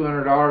it for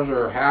 $200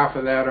 or half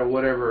of that or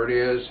whatever it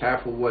is,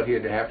 half of what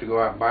he'd have to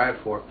go out and buy it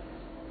for.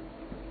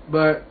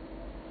 But,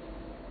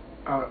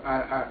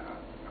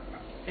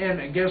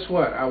 and guess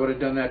what? I would have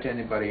done that to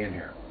anybody in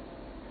here.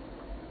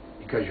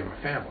 Because you're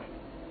my family.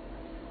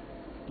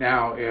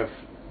 Now, if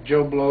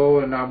Joe Blow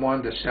and I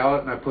wanted to sell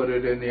it and I put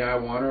it in the I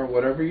Want or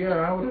whatever, yeah,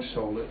 I would have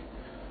sold it.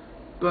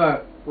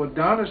 But what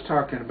Donna's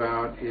talking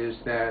about is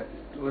that,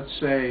 let's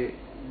say,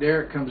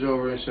 Derek comes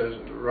over and says,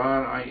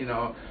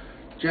 Ron,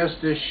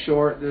 just this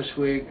short this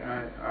week,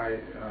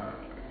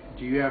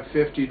 do you have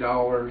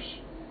 $50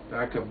 that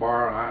I could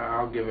borrow?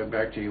 I'll give it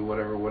back to you,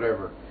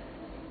 whatever.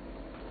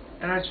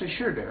 And I'd say,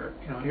 sure, Derek,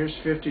 here's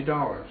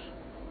 $50.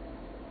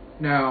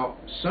 Now,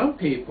 some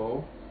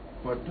people,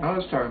 what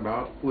Donna's talking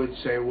about, would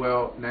say,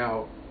 well,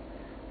 now,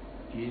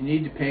 you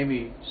need to pay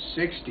me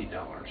 $60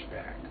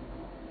 back,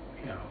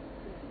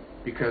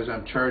 because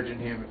I'm charging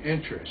him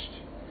interest.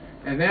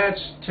 And that's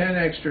 $10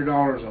 extra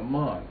a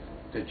month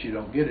that you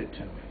don't get it to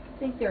me. I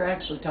think they're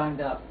actually talking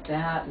about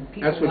that, and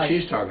people That's what like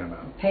she's talking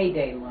about.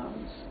 payday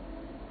loans.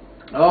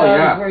 Oh, Those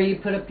yeah. where you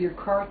put up your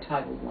car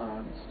title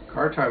loans.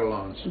 Car title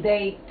loans.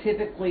 They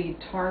typically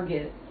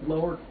target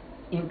lower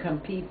income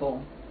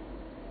people,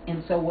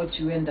 and so what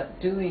you end up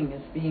doing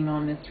is being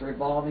on this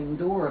revolving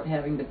door of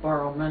having to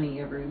borrow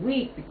money every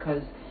week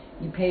because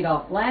you paid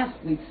off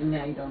last week's and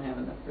now you don't have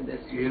enough for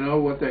this week. You know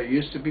what that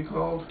used to be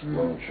called?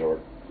 Loan shark.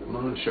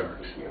 Loan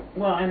sharks.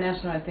 Well, and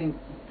that's what I think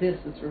this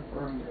is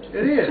referring to.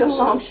 It is. Some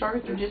loan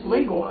sharks are just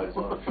legal.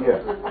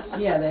 Yeah.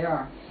 Yeah, they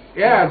are.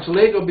 Yeah, it's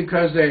legal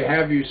because they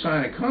have you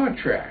sign a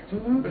contract.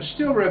 Mhm. But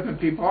still ripping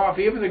people off.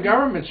 Even the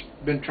government's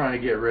been trying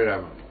to get rid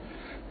of them.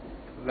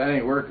 That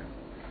ain't working.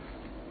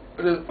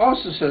 But it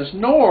also says,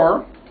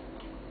 nor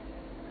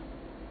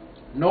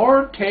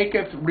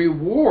taketh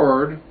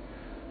reward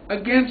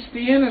against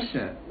the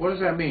innocent. What does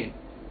that mean?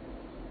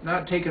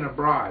 Not taking a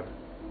bribe.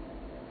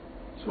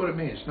 That's what it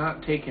means,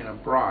 not taking a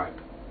bribe.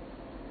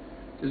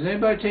 Does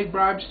anybody take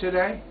bribes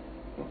today?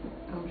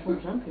 I'm sure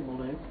some people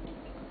do.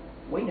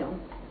 We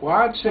don't. Well,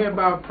 I'd say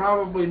about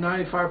probably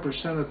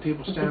 95% of the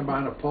people standing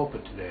behind a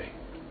pulpit today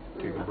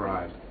take a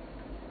bribe.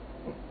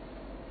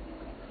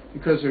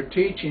 Because they're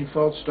teaching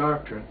false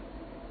doctrine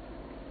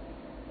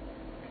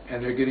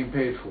and they're getting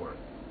paid for it.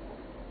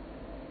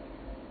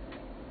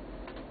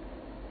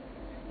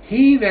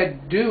 He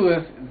that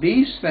doeth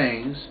these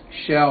things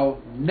shall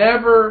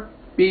never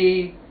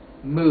be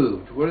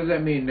moved. What does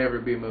that mean, never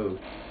be moved?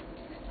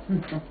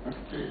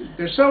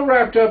 They're so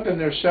wrapped up in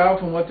their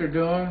self and what they're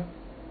doing,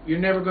 you're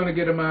never going to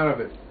get them out of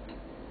it.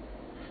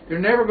 They're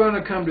never going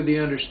to come to the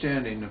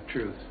understanding of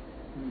truth.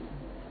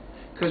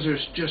 Because they're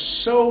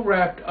just so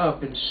wrapped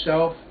up in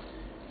self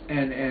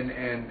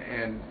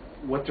and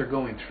what they're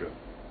going through.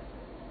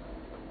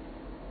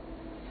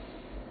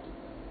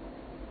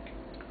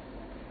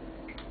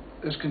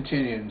 Let's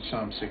continue in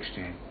Psalm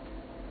 16.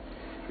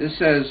 This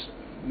says,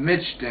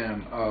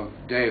 Michdam of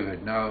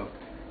David. Now,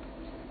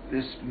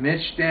 this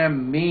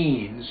Michdam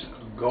means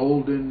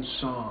golden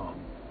psalm.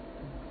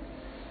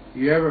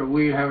 We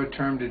have a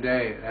term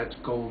today, that's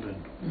golden.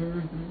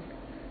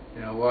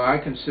 Mm-hmm. Well, I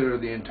consider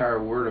the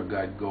entire Word of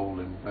God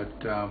golden, but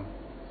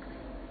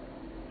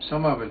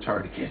some of it's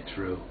hard to get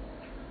through.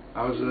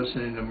 I was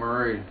listening to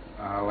Murray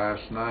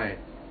last night,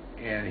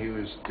 and he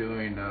was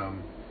doing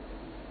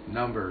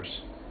numbers,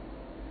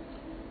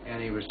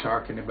 and he was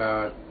talking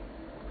about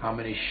how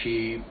many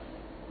sheep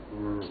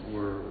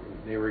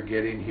they were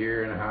getting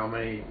here and how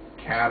many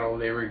cattle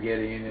they were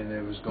getting, and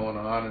it was going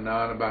on and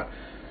on about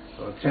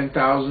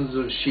 10,000s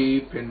of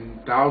sheep and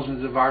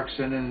thousands of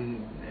oxen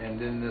and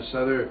then this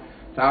other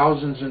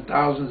thousands and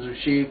thousands of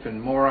sheep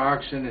and more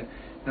oxen, and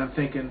I'm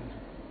thinking,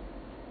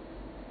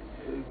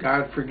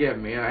 God forgive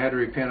me, I had to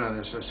repent on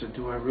this. I said,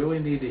 do I really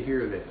need to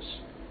hear this?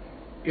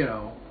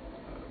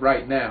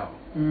 Right now.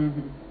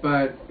 Mm-hmm.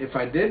 But if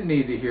I didn't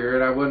need to hear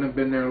it, I wouldn't have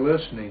been there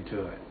listening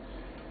to it.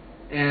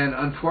 And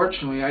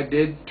unfortunately, I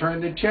did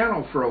turn the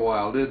channel for a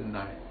while, didn't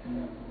I?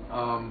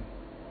 Mm-hmm.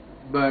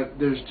 But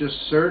there's just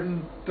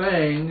certain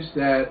things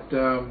that,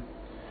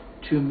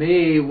 to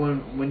me,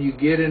 when you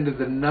get into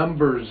the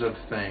numbers of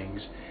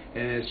things,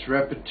 and it's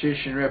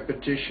repetition,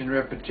 repetition,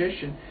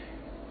 repetition,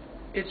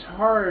 it's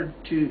hard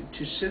to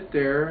sit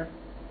there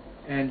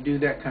and do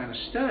that kind of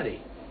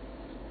study.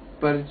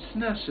 But it's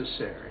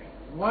necessary.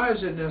 Why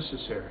is it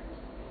necessary?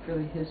 For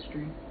the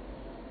history.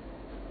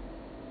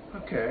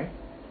 Okay.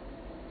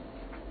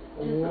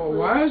 Well,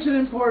 why is it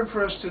important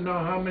for us to know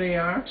how many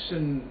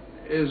oxen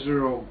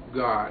Israel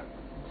got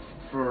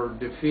for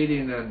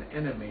defeating an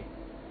enemy?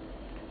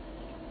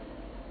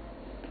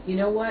 You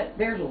know what?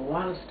 There's a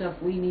lot of stuff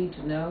we need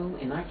to know,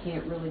 and I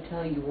can't really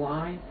tell you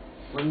why.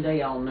 One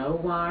day I'll know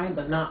why,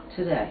 but not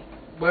today.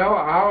 Well,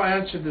 I'll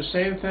answer the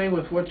same thing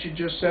with what you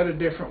just said a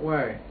different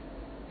way.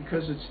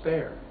 Because it's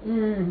there.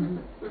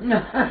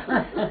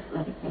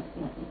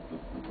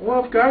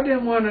 Well, if God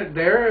didn't want it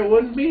there, it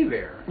wouldn't be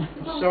there.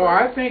 So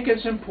I think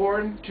it's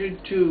important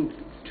to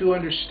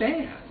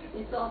understand.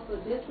 It's also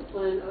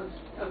discipline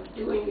of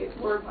doing it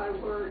word by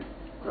word,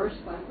 verse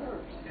by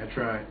verse. That's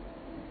right.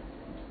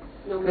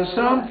 No Because matter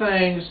some what.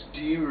 things...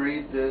 Do you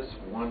read this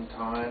one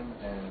time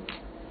and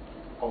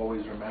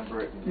always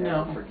remember it and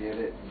No. never forget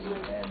it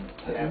and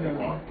have it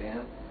locked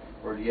in?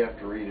 Or do you have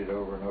to read it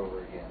over and over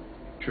again?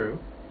 True.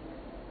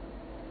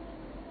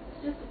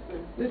 It's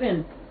discipline. We've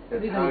been,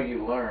 That's how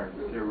you learn,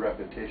 through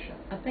repetition.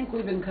 I think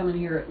we've been coming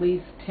here at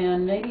least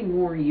 10, maybe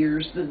more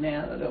years than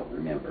that, I don't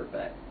remember,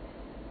 but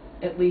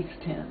at least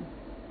 10.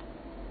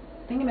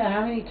 Think about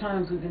how many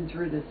times we've been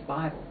through this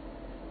Bible.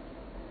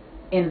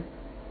 And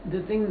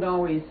the thing that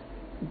always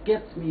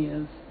gets me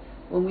is,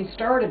 when we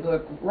start a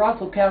book, Roth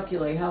will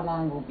calculate how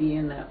long we'll be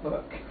in that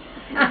book.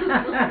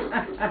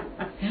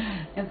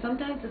 And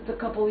sometimes it's a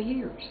couple of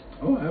years.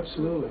 Oh,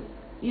 absolutely.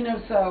 You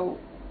know, so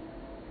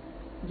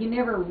you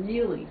never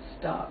really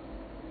stop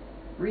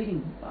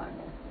reading the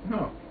Bible.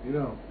 No, you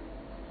don't.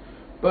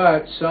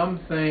 But some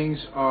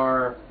things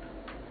are...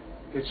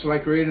 It's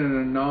like reading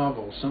a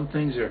novel. Some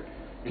things are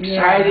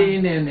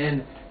exciting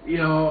and you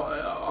know,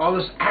 all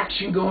this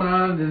action going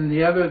on, and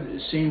the other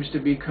seems to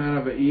be kind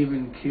of an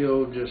even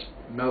keel, just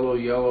mellow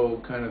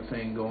yellow kind of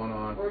thing going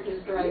on. Or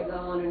just drags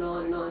on and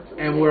on and on.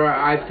 And where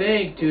I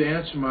think, to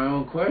answer my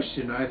own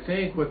question, I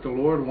think what the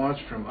Lord wants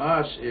from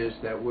us is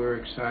that we're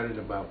excited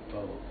about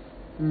both.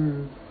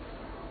 Mm.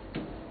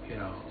 You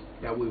know,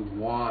 that we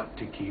want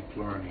to keep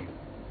learning.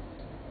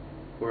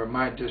 Where it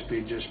might just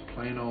be just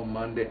plain old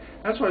Monday.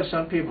 That's why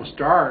some people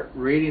start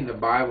reading the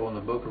Bible in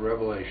the book of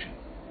Revelation.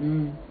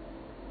 Mm.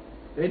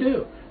 They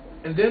do.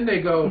 And then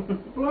they go,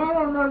 well, I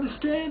don't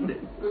understand it.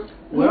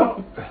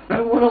 Well, I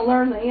want to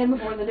learn the end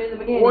before they do the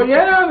beginning. well,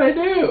 yeah, they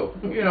do.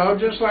 You know,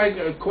 just like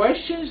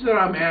questions that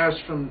I'm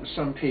asked from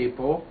some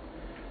people,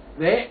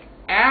 they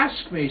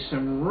ask me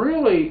some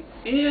really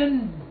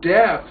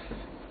in-depth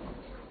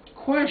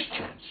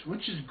questions,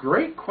 which is a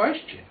great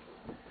question.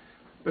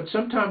 But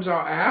sometimes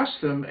I'll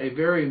ask them a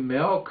very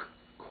milk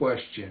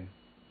question,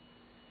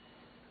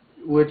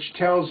 which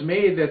tells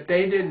me that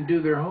they didn't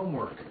do their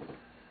homework.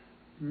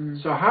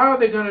 So how are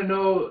they going to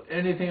know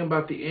anything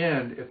about the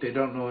end if they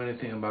don't know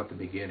anything about the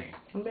beginning?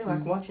 It'd be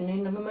like watching the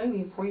end of a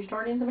movie before you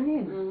start in the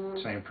beginning.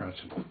 Mhm. Same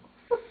principle.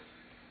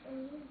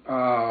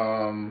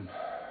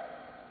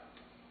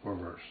 What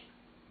verse?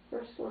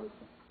 First one.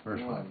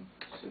 Verse 1.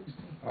 16.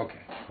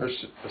 Okay.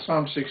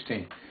 Psalm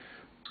 16.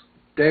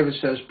 David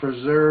says,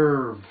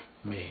 preserve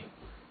me.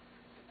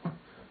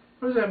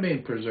 What does that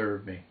mean,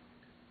 preserve me?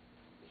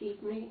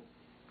 Keep me.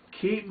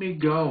 Keep me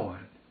going.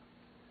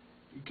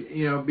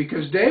 You know,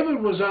 because David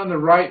was on the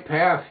right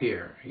path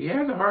here. He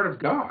had the heart of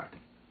God.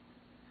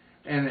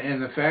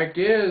 And the fact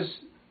is,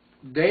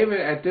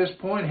 David at this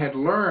point had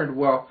learned,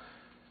 well,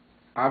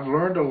 I've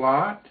learned a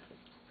lot.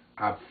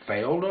 I've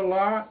failed a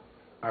lot.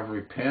 I've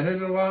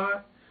repented a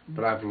lot.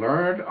 But I've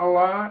learned a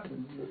lot.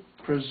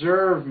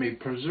 Preserve me.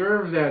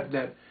 Preserve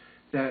that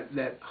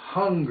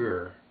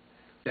hunger,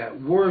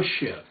 that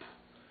worship,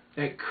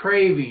 that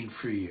craving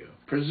for you.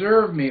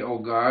 Preserve me, O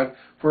God,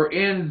 for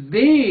in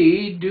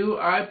Thee do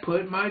I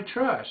put my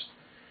trust.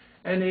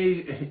 And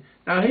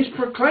he's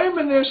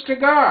proclaiming this to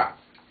God.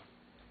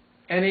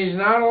 And he's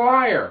not a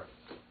liar.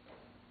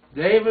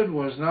 David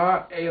was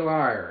not a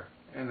liar.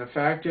 And the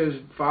fact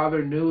is,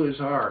 Father knew his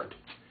heart.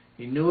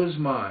 He knew his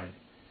mind.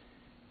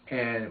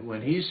 And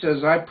when he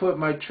says, I put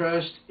my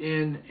trust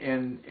in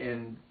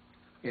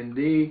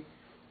Thee,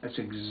 that's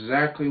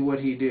exactly what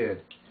he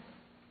did.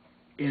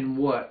 In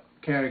what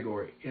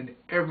category? In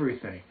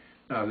everything.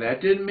 Now,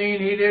 that didn't mean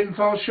he didn't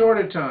fall short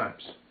at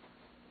times.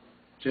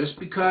 Just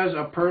because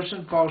a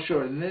person falls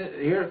short. And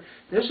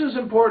this is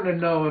important to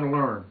know and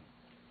learn.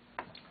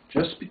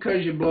 Just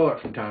because you blow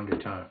it from time to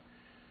time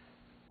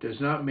does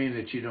not mean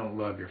that you don't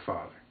love your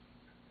Father.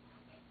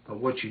 But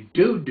what you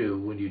do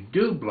when you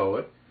do blow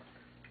it,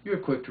 you're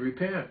quick to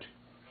repent.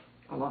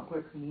 A lot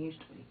quicker than you used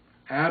to be.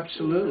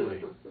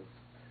 Absolutely.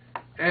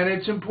 And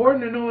it's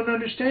important to know and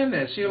understand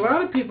that. See, a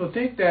lot of people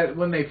think that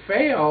when they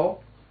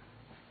fail,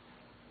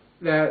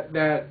 that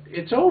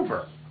it's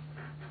over.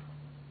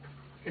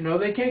 You know,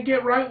 they can't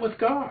get right with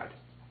God.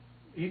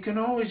 You can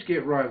always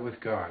get right with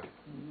God,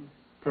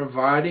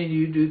 providing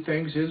you do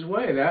things His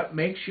way. That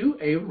makes you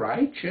a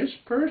righteous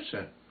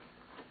person.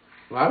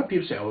 A lot of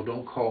people say, oh,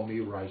 don't call me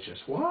righteous.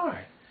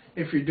 Why?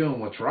 If you're doing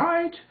what's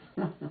right.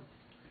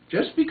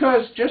 Just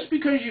because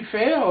you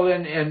fail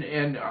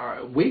and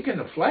are weak in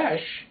the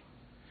flesh,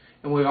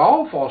 and we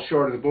all fall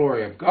short of the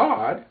glory of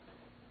God.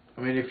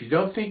 I mean, if you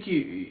don't think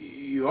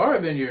you are,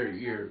 then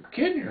you're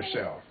kidding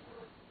yourself.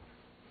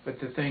 But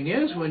the thing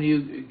is, when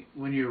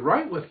you're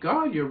right with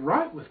God, you're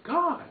right with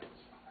God,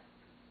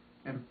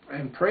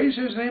 and praise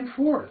His name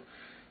for it.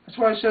 That's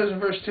why it says in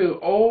verse 2,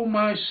 "O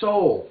my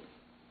soul,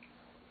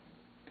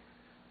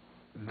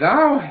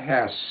 thou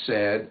hast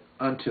said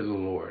unto the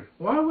Lord."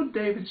 Why would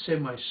David say,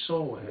 "My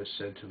soul has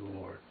said to the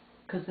Lord"?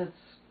 Because that's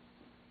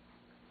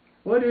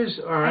What is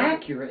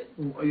accurate.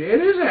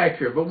 It is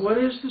accurate, but what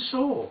is the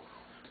soul?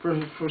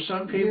 For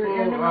some people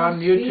Your innermost on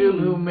YouTube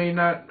who being. may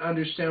not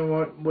understand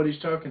what he's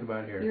talking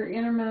about here. Your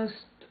innermost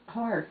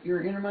heart,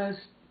 your innermost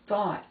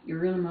thought,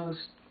 your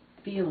innermost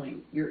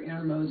feeling, your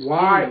innermost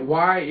being.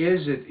 Why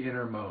is it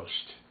innermost?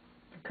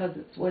 Because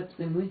it's what's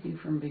been with you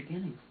from the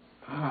beginning.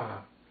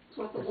 Ah, It's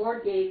what the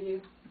Lord gave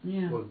you.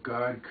 Yeah. what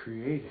God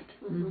created.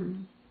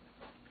 Mm-hmm.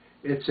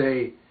 It's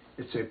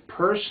a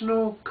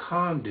personal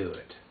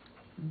conduit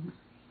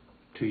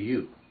to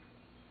you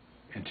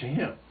and to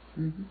Him.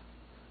 Mm-hmm.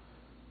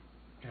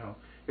 You know,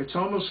 it's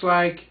almost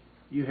like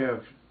you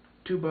have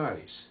two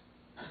bodies.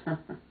 And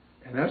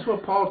that's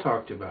what Paul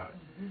talked about.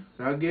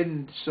 Not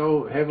getting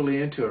so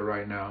heavily into it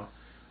right now,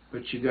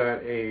 but you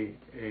got a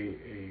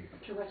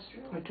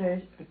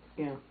Terrestrial.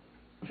 Yeah.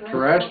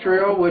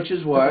 terrestrial, which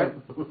is what?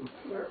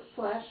 Your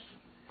flesh,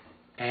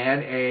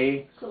 And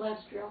a,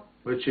 celestial,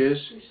 which is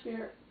your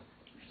spirit,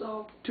 your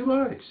soul. two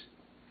bodies.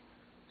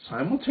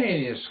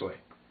 Simultaneously.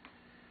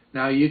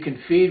 Now you can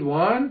feed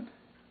one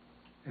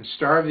and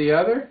starve the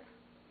other,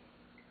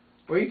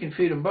 or you can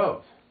feed them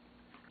both.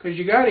 Because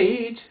you got to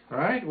eat,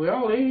 right? We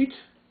all eat.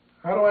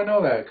 How do I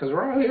know that? Because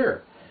we're all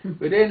here. If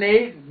we didn't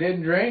eat,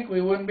 didn't drink,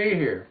 we wouldn't be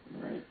here.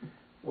 Right.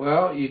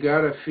 Well, you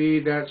got to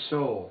feed that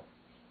soul,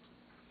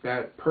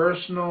 that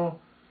personal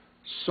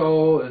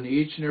soul in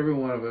each and every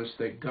one of us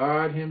that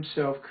God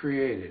Himself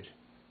created.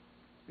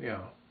 You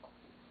know.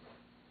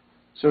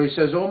 So He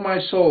says, "O my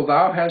soul,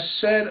 thou hast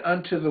said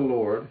unto the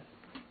Lord,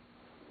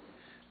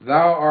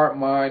 Thou art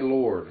my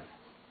Lord.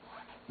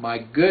 My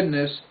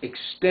goodness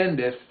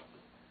extendeth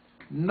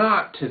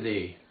not to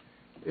thee."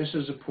 This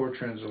is a poor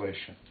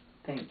translation.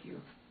 Thank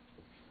you.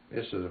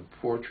 This is a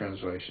poor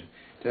translation.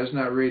 It does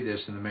not read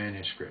this in the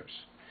manuscripts.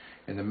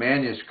 In the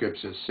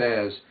manuscripts it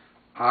says,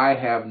 "I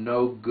have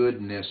no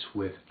goodness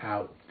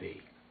without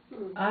thee."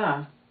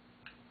 Ah.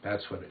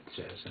 That's what it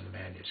says in the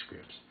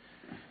manuscripts.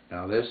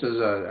 Now this is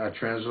a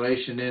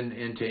translation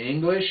into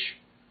English,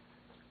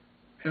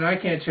 and I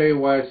can't tell you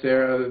why it's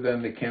there other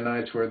than the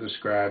Kenites were the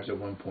scribes at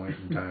one point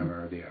in time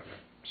or the other.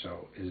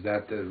 So is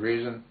that the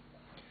reason?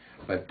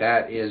 But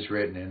that is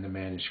written in the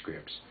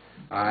manuscripts.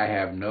 "I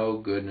have no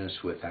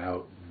goodness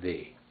without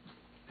thee."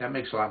 That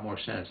makes a lot more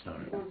sense,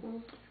 don't it? Mm-hmm.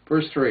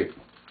 Verse 3.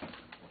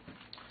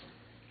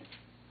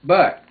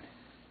 "But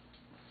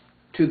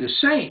to the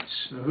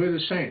saints," now who are the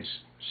saints?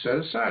 Set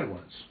aside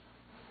ones.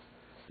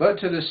 "But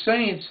to the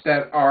saints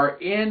that are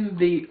in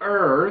the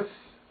earth,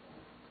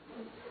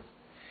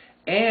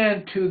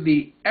 and to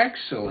the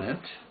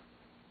excellent,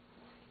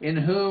 in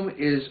whom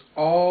is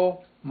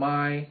all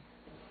my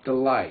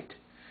delight."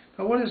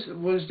 Now what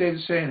is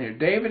David saying here?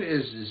 David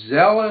is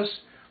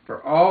zealous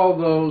for all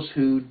those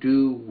who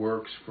do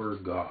works for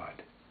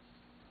God.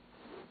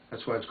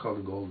 That's why it's called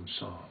the Golden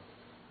Psalm.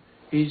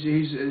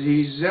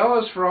 He's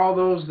zealous for all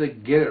those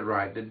that get it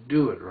right, that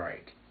do it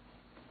right.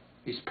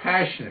 He's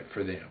passionate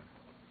for them.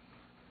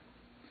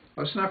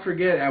 Let's not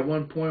forget at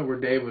one point where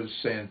David was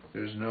saying,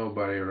 "There's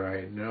nobody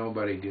right,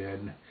 nobody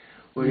good."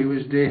 Well, he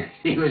was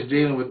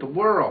dealing with the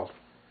world.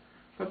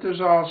 But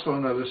there's also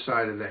another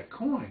side of that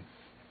coin.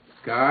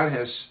 God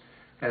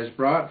has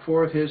brought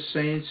forth His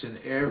saints in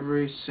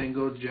every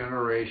single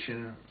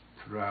generation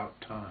throughout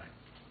time.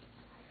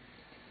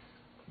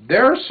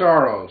 "Their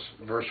sorrows,"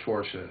 verse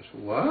 4 says.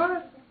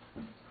 What?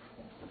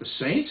 The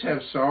saints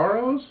have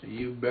sorrows?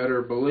 You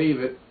better believe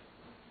it.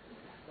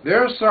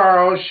 "Their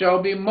sorrows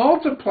shall be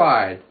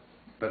multiplied."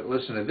 But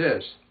listen to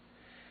this.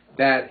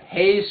 "That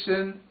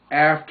hasten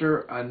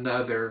after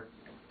another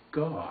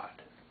God."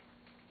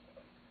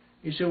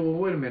 You say, well,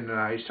 wait a minute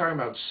now. He's talking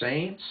about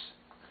saints,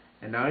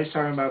 and now He's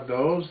talking about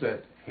those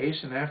that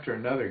hasten after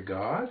another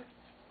God?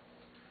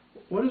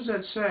 What does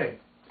that say?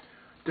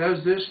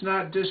 Does this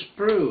not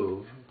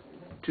disprove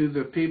to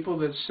the people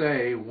that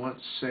say,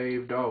 "Once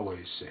saved,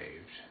 always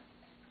saved"?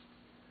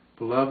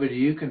 Beloved,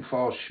 you can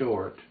fall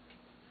short,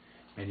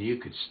 and you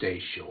could stay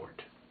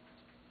short.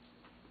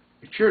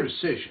 It's your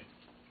decision.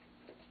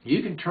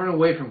 You can turn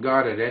away from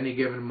God at any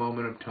given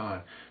moment of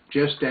time,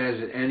 just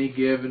as at any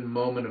given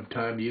moment of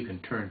time you can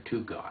turn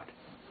to God.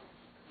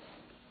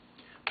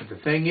 But the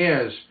thing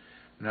is,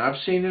 and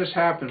I've seen this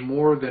happen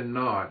more than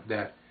not,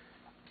 that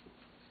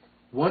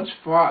once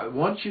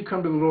you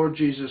come to the Lord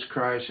Jesus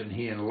Christ and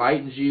He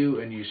enlightens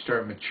you and you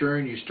start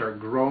maturing, you start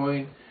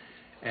growing,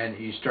 and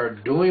you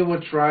start doing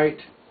what's right,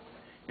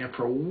 and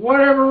for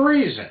whatever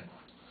reason,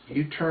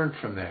 you turn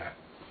from that,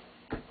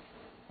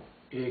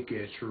 it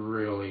gets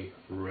really,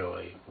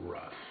 really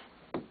rough.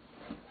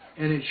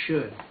 And it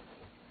should.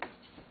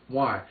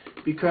 Why?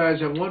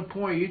 Because at one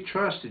point you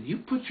trusted. You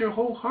put your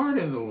whole heart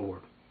in the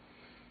Lord.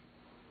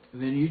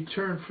 And then you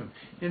turn from him.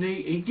 And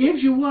he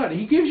gives you what?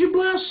 He gives you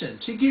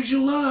blessings. He gives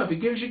you love. He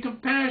gives you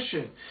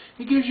compassion.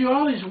 He gives you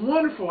all these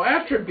wonderful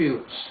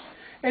attributes.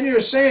 And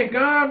you're saying,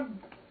 God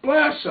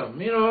bless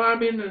them. You know, I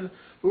mean,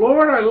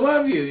 Lord, I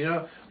love you. You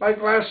know,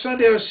 like last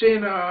Sunday I was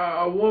seeing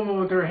a woman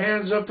with her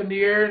hands up in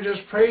the air and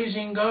just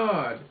praising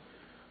God,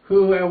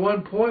 who at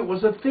one point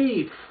was a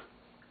thief.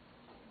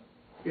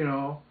 You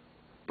know,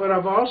 but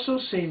I've also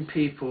seen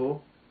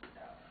people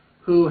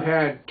who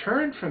had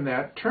turned from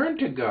that, turned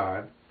to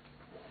God,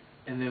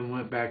 and then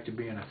went back to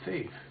being a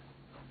thief.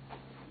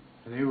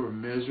 And they were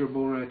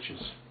miserable wretches.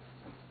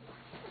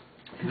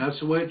 And that's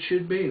the way it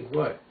should be.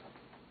 What?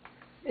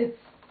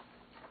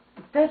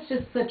 That's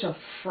just such a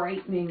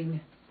frightening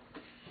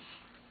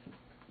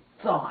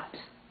thought.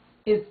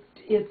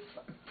 It's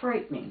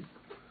frightening,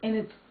 and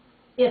it's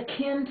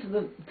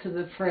akin to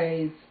the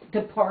phrase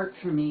 "Depart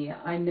from me,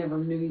 I never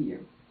knew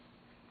you."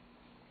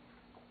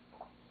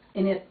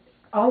 And it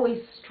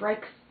always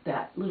strikes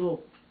that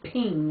little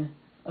ping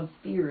of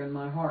fear in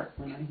my heart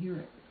when I hear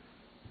it.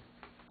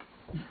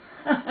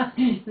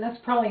 And that's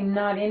probably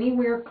not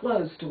anywhere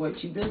close to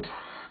what you've been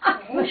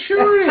talking. Well,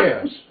 sure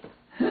it is.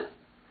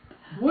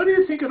 What do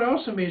you think it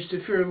also means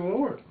to fear the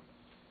Lord?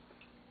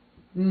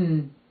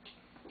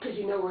 Because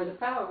you know where the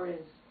power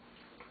is.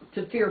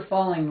 To fear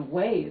falling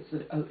away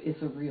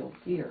is a real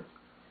fear.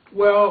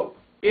 Well,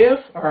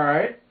 all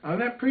right, on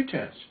that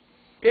pretense,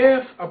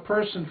 if a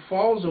person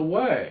falls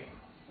away,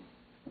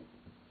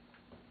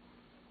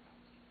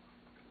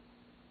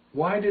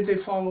 why did they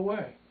fall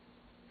away?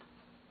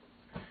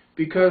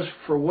 Because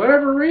for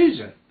whatever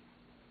reason,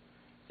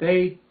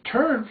 they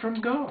turned from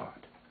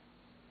God.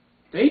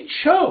 They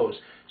chose.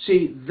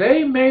 See,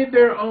 they made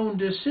their own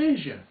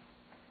decision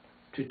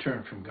to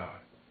turn from God.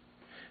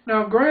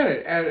 Now,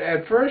 granted,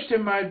 at first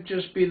it might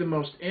just be the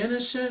most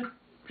innocent,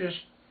 just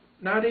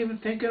not even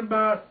thinking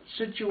about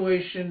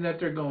situation that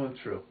they're going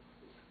through.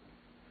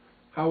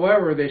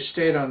 However, they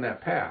stayed on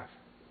that path.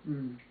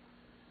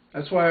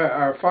 That's why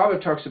our Father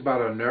talks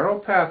about a narrow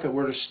path that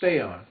we're to stay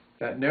on.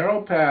 That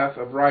narrow path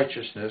of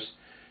righteousness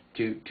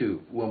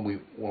to when we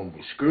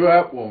screw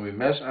up, when we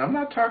mess. I'm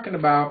not talking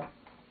about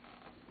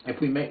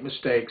if we make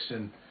mistakes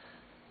and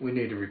we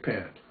need to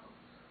repent.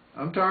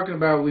 I'm talking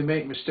about we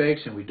make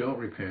mistakes and we don't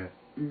repent.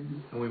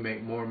 And we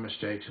make more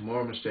mistakes and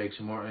more mistakes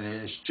and more, and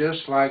it's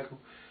just like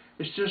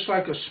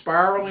a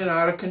spiraling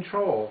out of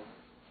control.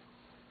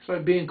 It's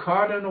like being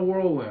caught in a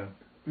whirlwind.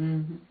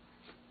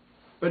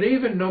 But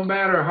even no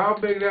matter how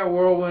big that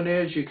whirlwind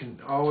is, you can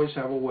always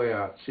have a way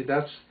out. See,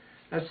 that's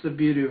the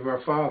beauty of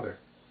our Father.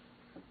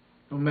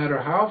 No matter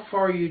how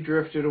far you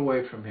drifted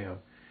away from Him,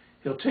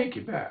 He'll take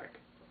you back.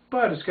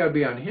 But it's got to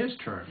be on His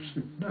terms,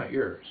 not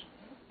yours.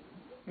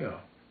 You know.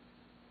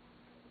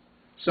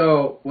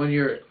 So when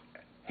you're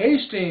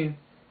hasten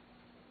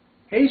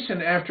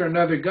after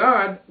another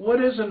god,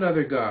 what is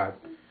another god?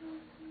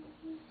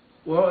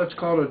 Well, it's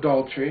called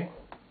adultery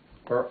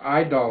or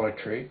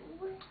idolatry.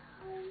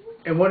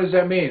 And what does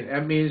that mean?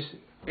 That means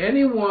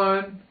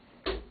anyone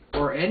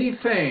or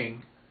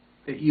anything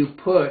that you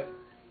put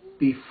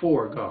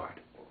before God.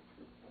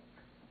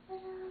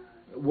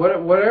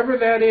 Whatever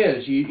that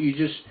is,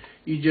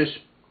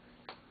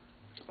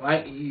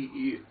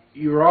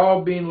 you're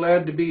all being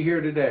led to be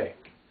here today.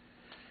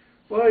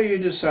 Well, you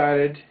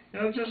decided,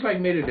 just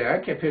like me today, I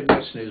kept hitting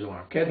that snooze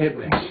alarm, kept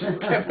hitting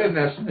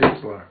that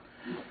snooze alarm.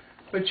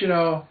 But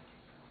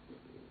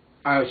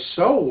I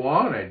so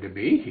wanted to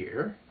be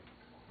here.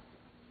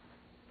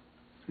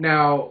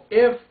 Now,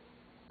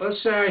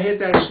 let's say I hit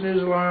that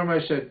snooze alarm,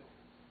 I said,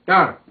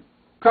 Donna,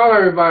 call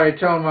everybody,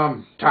 tell them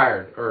I'm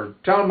tired, or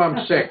tell them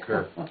I'm sick,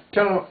 or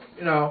tell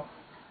them,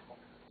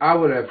 I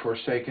would have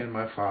forsaken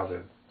my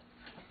Father.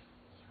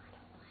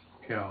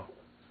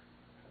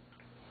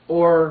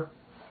 Or,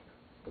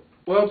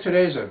 well,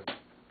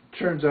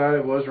 turns out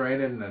it was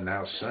raining, and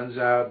now sun's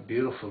out,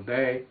 beautiful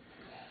day.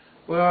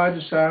 Well, I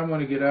decided I'm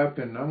going to get up,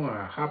 and I'm going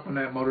to hop on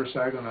that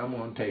motorcycle, and I'm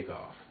going to take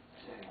off.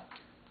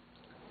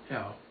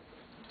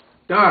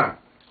 Donna,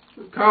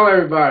 call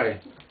everybody.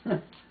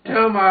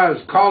 Tell them I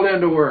was called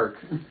into work.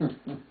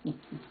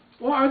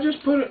 Well, I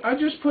just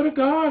put a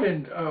God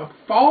and a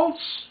false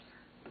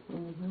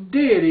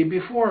deity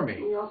before me.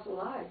 You also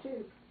lie,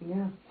 too.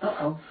 Yeah.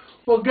 Uh-oh.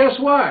 Well, guess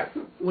what?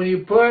 When you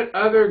put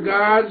other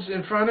gods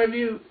in front of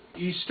you,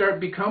 you start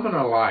becoming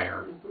a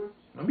liar.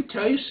 Let me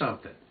tell you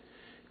something.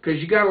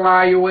 Because you got to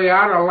lie your way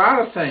out of a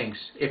lot of things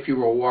if you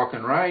were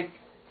walking right.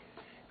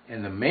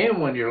 And the main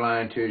one you're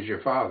lying to is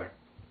your Father.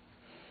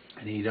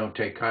 And He don't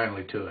take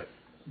kindly to it.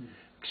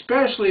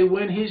 Especially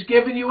when He's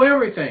given you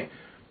everything.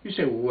 You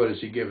say, well, what has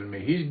He given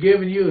me? He's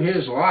given you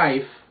His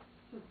life.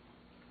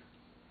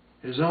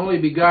 His only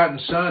begotten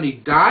Son. He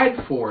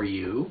died for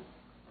you.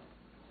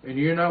 And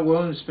you're not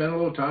willing to spend a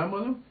little time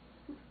with Him?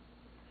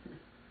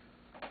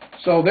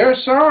 So their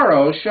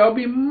sorrow shall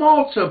be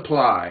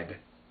multiplied.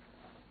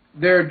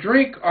 their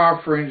drink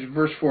offerings,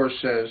 verse 4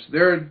 says,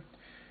 that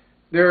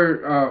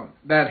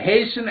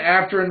hasten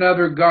after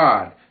another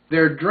god.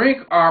 Their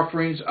drink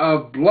offerings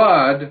of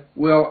blood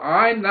will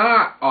I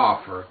not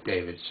offer,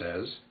 David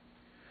says,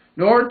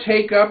 nor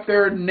take up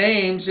their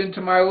names into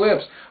my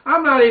lips.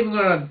 I'm not even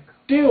going to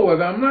deal with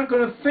them. I'm not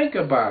going to think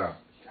about them.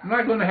 I'm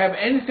not going to have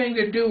anything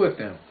to do with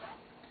them.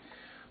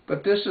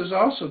 But this is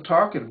also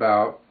talking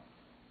about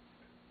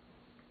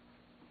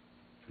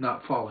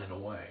not falling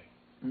away.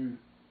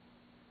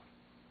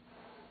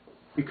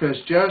 Because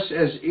just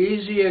as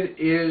easy it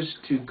is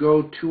to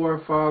go to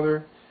our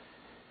Father,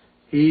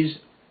 He's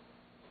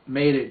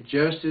made it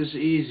just as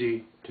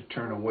easy to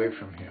turn away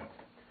from Him.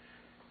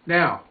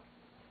 Now,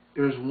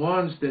 there's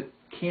ones that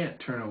can't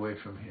turn away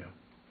from Him.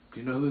 Do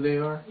you know who they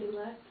are?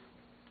 Elect.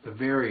 The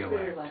very elect.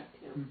 Very elect,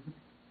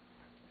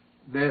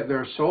 yeah.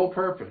 Their sole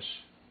purpose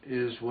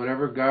is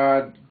whatever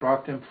God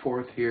brought them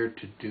forth here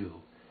to do.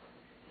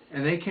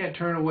 And they can't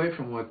turn away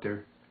from what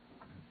they're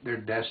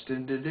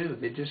destined to do.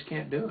 They just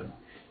can't do it.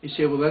 You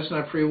say, well, that's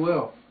not free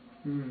will.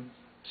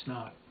 It's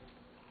not.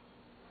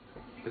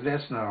 But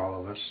that's not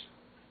all of us.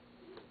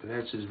 But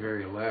that's His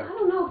very I elect.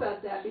 don't know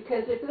about that,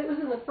 because if it was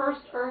in the first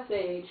Earth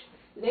Age,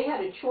 they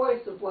had a choice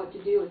of what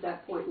to do at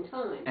that point in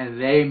time. And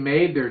they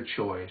made their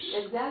choice.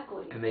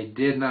 Exactly. And they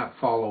did not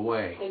fall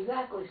away.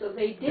 Exactly. So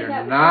they did They're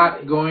have not a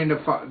choice. going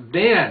to fall.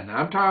 Then,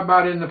 I'm talking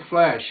about in the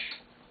flesh.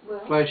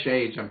 Well, Flesh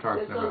age I'm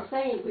talking that's what I'm about.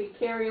 saying. We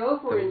carry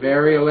over The into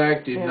very the-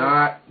 elect do Yeah.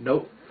 not,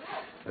 nope.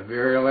 The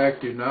very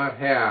elect do not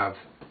have.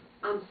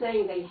 I'm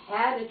saying they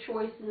had a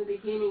choice in the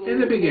beginning. In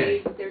and the they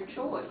beginning. made their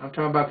choice. I'm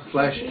talking about the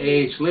flesh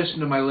age. Listen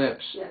to my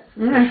lips. Yes.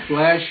 The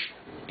flesh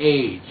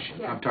age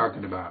Yeah. I'm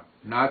talking about,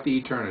 not the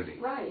eternity.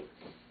 Right.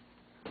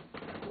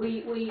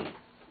 We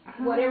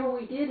whatever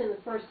we did in the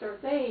first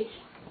Earth Age,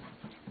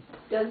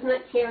 doesn't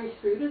it carry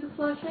through to the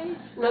flesh age?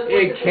 In other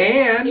It words,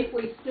 can. If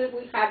we stood,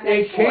 we have that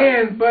It choice.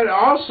 can, but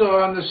also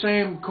on the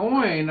same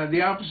coin, on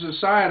the opposite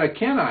side, a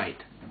Kenite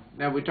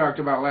that we talked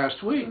about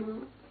last week.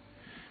 Mhm.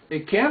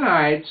 The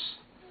Kenites,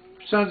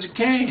 sons of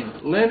Cain,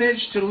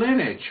 lineage to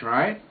lineage,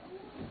 right?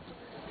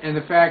 And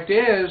the fact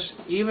is,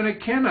 even a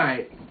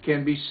Kenite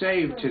can be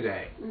saved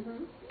today.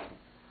 Mhm.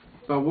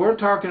 But we're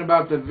talking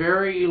about the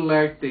very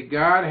elect, that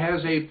God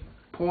has a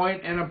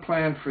point and a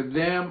plan for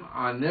them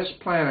on this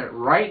planet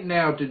right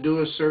now to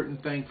do a certain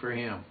thing for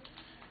Him.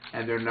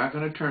 And they're not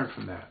going to turn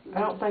from that. I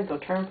don't think they'll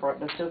turn for it,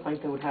 but I still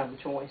think they would have a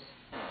choice.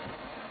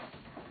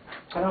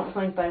 I don't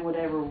think they would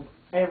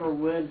ever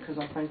would, because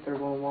I think they're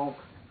going to walk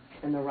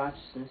in the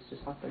righteousness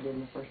just like they did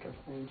in the first Earth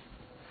Age.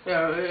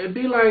 Yeah, it'd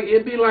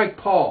be like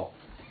Paul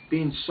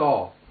being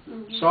Saul.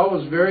 Mhm. Saul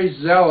was very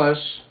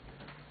zealous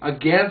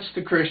against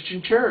the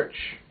Christian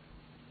church.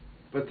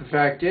 But the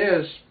fact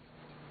is,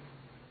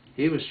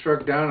 he was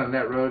struck down on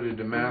that road to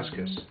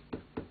Damascus.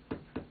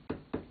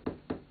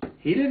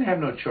 He didn't have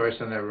no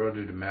choice on that road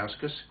to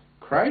Damascus.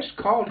 Christ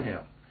called him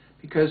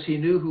because He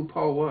knew who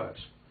Paul was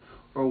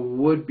or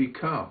would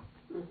become.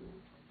 Mhm.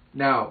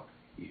 Now,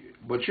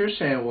 what you're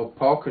saying, well,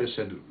 Paul could have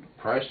said,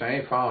 Christ, I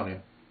ain't following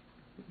Him.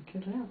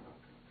 Could have.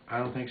 I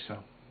don't think so.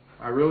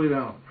 I really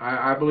don't.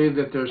 I believe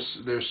that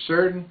there's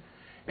certain,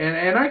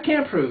 and I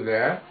can't prove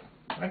that.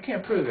 I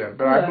can't prove that,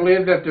 but I Yeah.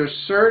 believe that there's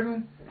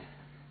certain,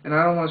 and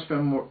I don't want to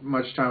spend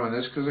much time on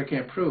this because I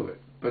can't prove it,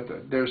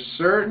 but there's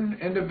certain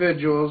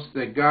individuals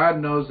that God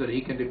knows that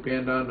He can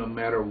depend on no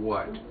matter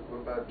what.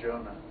 What about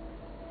Jonah?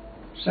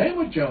 Same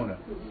with Jonah.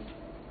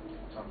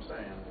 That's what I'm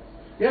saying.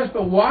 Yes,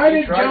 but why He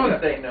did tried Jonah?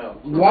 to say no.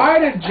 Why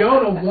did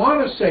Jonah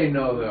want to say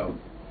no, though?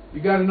 You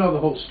got to know the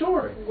whole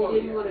story. He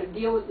didn't want to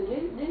deal with the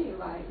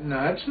Ninevites.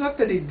 No, it's not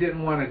that he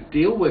didn't want to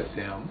deal with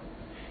them.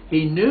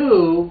 He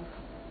knew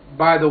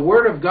by the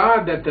word of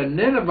God that the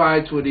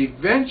Ninevites would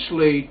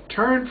eventually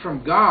turn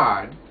from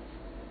God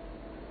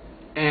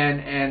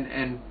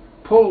and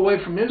pull away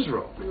from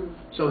Israel. Mhm.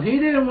 So he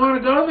didn't want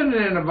to go to the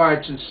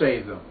Ninevites and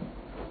save them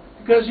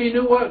because he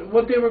knew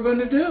what they were going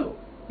to do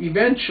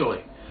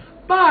eventually.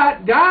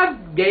 But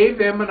God gave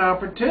them an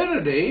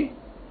opportunity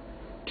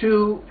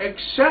to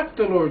accept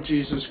the Lord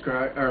Jesus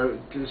Christ, or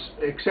to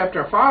accept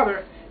our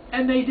Father,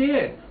 and they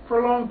did for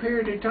a long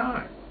period of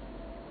time.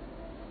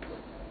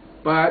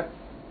 But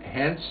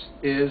hence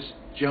is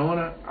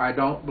Jonah, I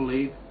don't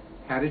believe,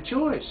 had a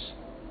choice.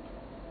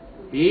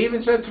 He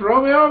even said,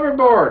 throw me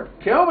overboard,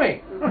 kill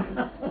me.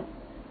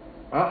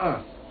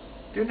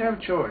 Didn't have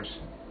a choice.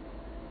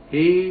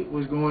 He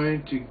was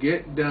going to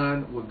get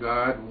done what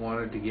God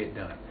wanted to get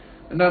done.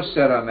 Enough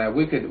said on that.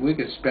 We could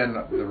spend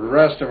the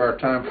rest of our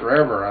time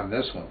forever on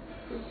this one.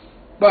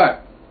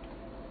 But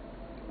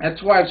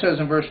that's why it says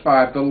in verse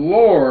 5, the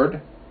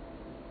Lord.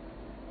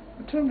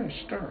 What time did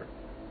I start?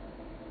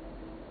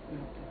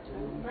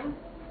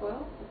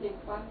 Well, I think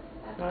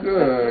 5.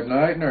 Good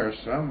night, nurse.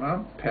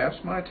 I'm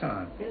past my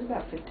time. It was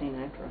about 15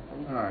 after, I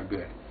think. All right,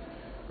 good.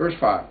 Verse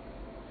 5.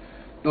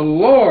 The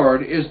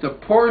Lord is the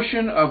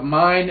portion of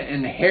mine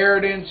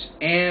inheritance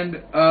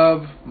and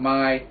of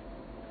my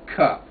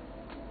cup.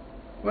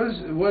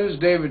 What is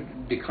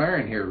David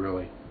declaring here,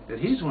 really? That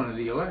he's one of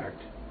the elect.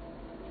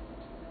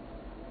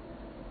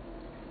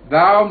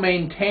 Thou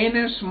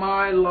maintainest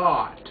my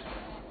lot,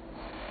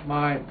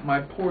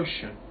 my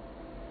portion.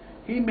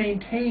 He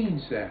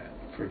maintains that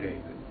for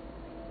David.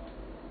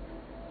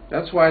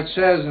 That's why it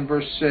says in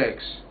verse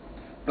 6,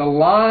 the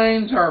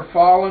lines are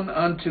fallen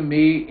unto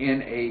me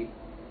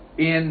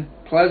in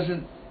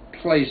pleasant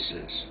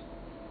places.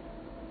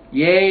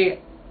 Yea,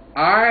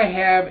 I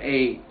have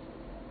a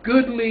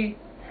goodly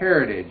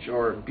heritage,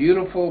 or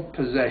beautiful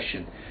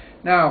possession.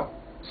 Now,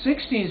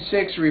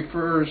 16:6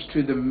 refers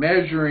to the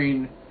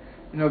measuring,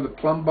 the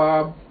plumb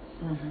bob,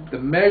 the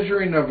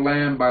measuring of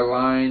land by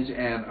lines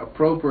and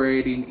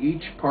appropriating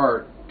each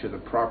part to the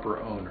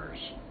proper owners.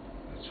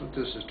 That's what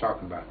this is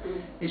talking about.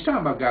 He's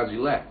talking about God's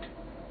elect.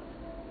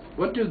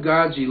 What do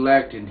God's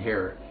elect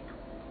inherit?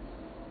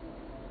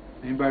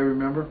 Anybody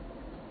remember?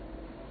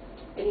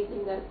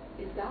 Anything that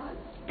is God's.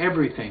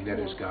 Everything that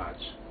is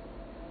God's.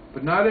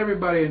 But not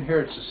everybody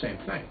inherits the same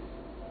thing.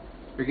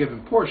 They're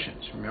given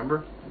portions,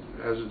 remember?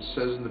 As it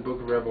says in the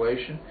book of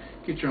Revelation,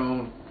 get your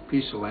own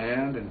piece of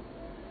land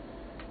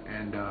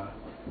and a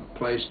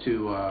place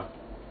to,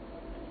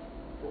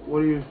 what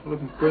are you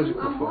looking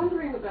quizzical I'm for?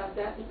 wondering about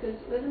that, because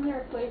isn't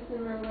there a place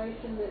in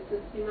Revelation that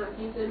says do not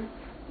give them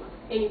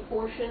any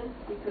portion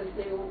because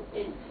they will...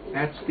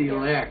 That's the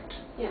elect.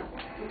 Yeah,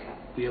 okay.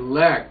 The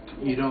elect,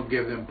 you don't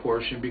give them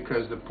portion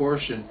because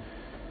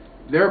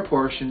their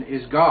portion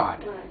is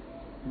God. Right.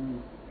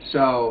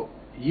 So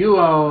you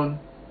own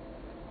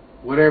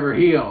whatever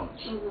He owns.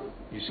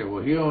 Mm-hmm. You say,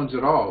 well, He owns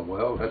it all.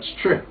 Well, that's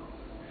true.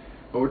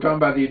 But we're talking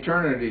about the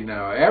eternity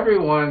now.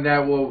 Everyone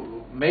that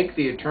will make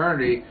the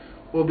eternity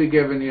will be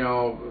given,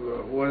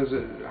 what is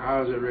it?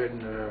 How is it written?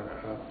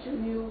 2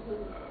 mules and...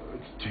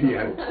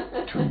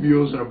 2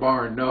 mules in a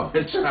barn. No,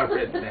 it's not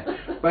written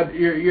there. But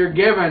you're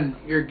given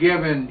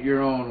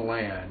your own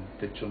land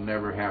that you'll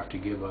never have to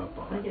give up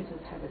on. I think it says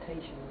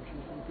habitation or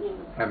something.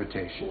 Yeah.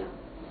 Habitation. Yeah.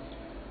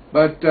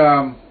 But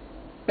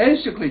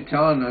basically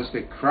telling us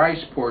that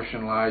Christ's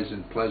portion lies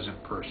in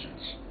pleasant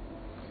persons.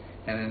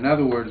 And in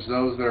other words,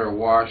 those that are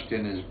washed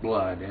in His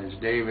blood. As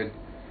David,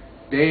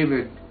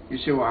 you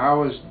say, well,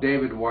 how was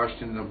David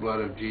washed in the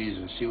blood of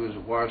Jesus? He was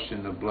washed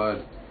in the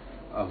blood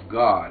of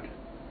God.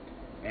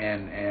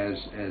 And as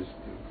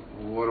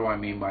what do I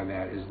mean by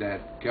that? Is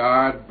that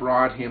God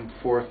brought him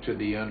forth to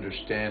the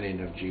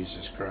understanding of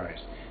Jesus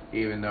Christ,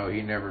 even though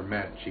he never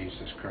met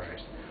Jesus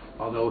Christ.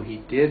 Although he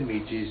did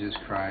meet Jesus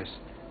Christ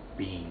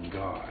being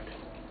God.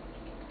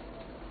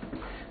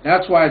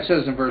 That's why it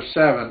says in verse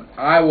 7,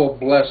 I will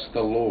bless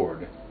the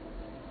Lord,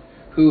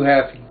 who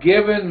hath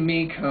given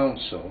me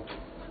counsel.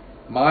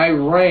 My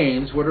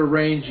reins, what are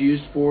reins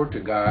used for? To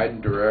guide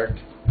and direct.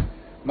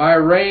 My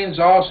reins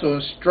also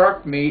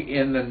instruct me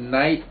in the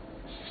night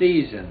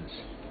seasons.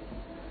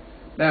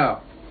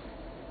 Now,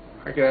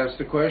 I could ask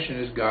the question,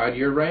 is God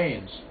your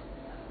reins?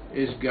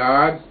 Is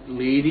God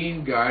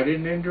leading,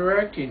 guiding, and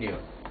directing you?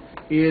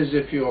 He is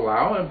if you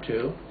allow Him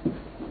to.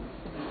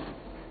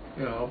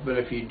 But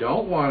if you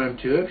don't want Him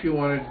to, if you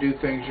want to do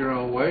things your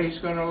own way,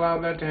 He's going to allow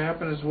that to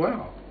happen as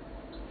well.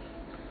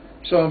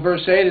 So in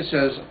verse 8 it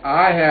says,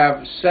 I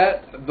have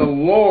set the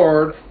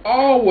Lord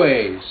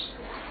always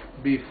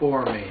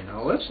before me.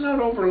 Now let's not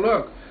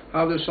overlook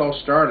how this all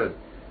started.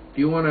 If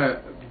you want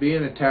to be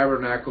in a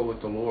tabernacle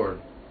with the Lord,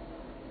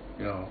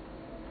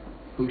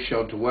 who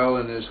shall dwell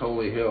in His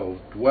holy hill,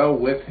 dwell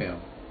with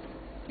Him.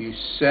 You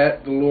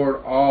set the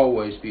Lord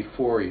always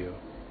before you.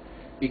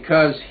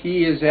 Because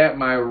He is at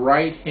my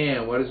right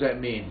hand. What does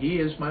that mean? He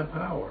is my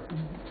power.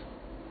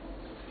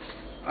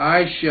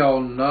 I shall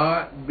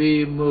not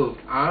be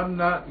moved. I'm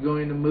not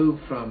going to move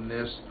from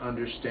this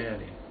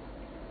understanding.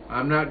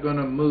 I'm not going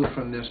to move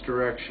from this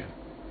direction.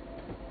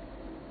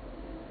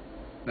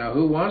 Now,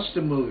 who wants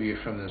to move you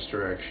from this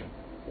direction?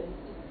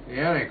 The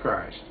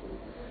Antichrist.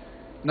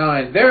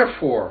 9,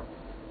 therefore,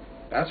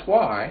 that's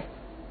why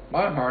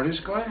my heart is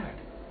glad,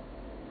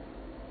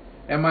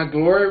 and my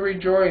glory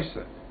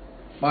rejoiceth.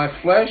 My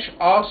flesh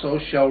also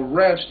shall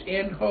rest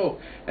in hope.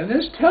 And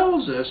this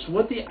tells us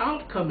what the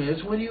outcome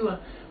is when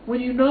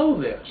you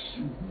know this,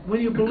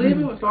 when you believe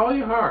it with all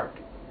your heart,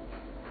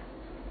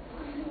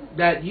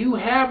 that you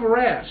have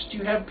rest,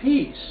 you have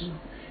peace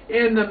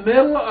in the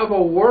middle of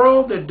a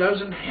world that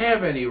doesn't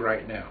have any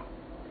right now.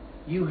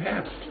 You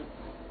have it.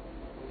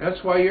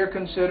 That's why you're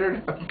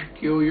considered a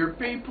peculiar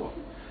people.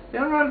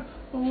 They're not,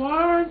 why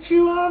aren't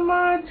you on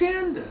my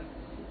agenda?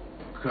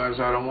 Because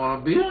I don't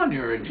want to be on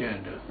your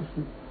agenda.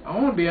 I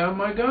want to be on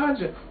my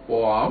God's agenda.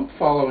 Well, I'm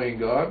following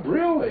God.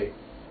 Really?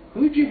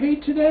 Who'd you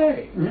hate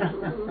today?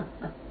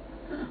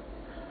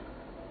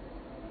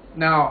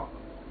 Now,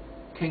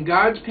 can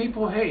God's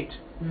people hate?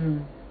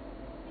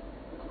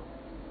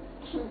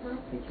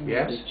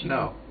 Yes?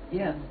 No?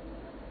 Yes.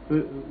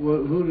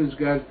 Who does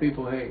God's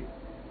people hate?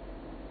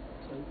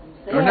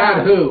 Or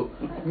not who.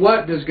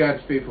 What does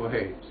God's people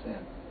hate?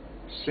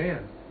 Sin.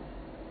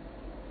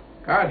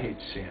 God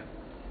hates sin.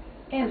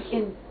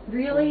 And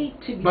really,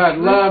 to be But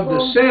truthful, love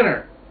the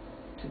sinner.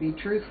 To be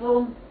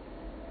truthful,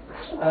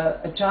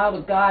 a child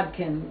of God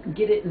can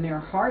get it in their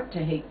heart to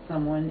hate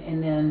someone,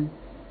 and then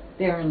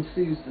there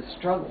ensues the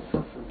struggle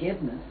for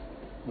forgiveness.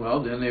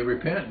 Well, then they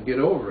repent and get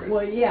over it.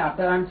 Well, yeah,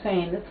 but I'm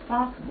saying it's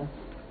possible.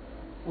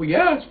 Well,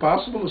 yeah, it's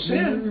possible to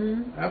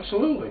sin. Mhm.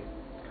 Absolutely.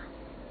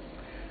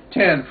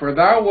 10, for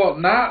thou wilt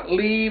not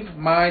leave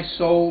my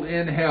soul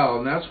in hell.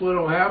 And that's what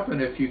will happen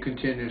if you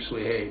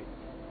continuously hate.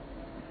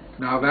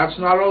 Now, that's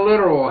not a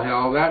literal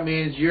hell. That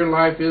means your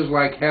life is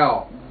like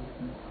hell.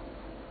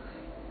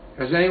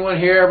 Has anyone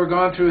here ever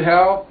gone through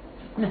hell?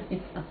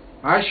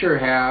 I sure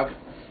have.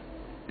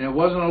 And it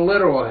wasn't a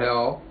literal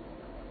hell,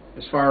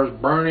 as far as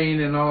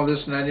burning and all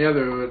this and that and the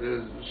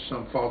other,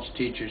 some false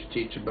teachers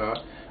teach about.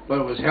 But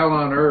it was hell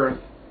on earth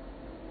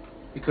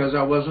because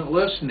I wasn't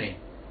listening.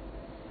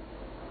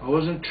 I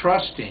wasn't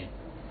trusting.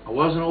 I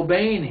wasn't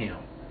obeying Him.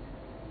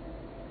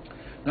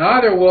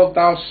 Neither wilt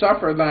thou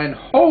suffer thine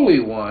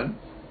Holy One.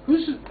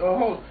 Who's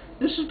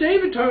this is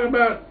David talking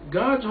about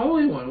God's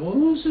Holy One. Well,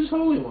 who's His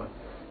Holy One?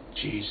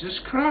 Jesus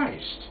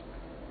Christ.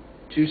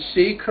 To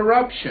see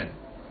corruption.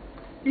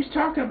 He's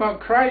talking about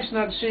Christ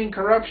not seeing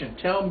corruption.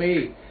 Tell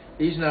me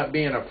he's not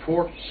being a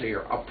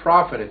foreseer, a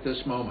prophet at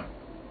this moment.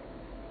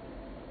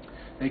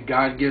 That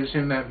God gives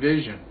him that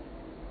vision.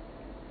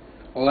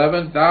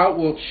 11, thou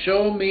wilt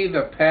show me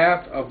the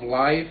path of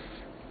life.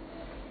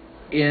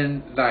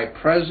 In thy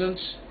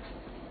presence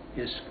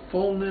is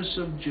fullness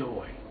of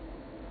joy.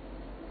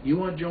 You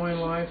want joy in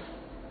life?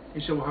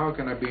 You say, well, how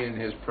can I be in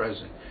His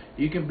presence?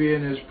 You can be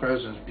in His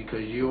presence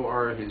because you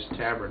are His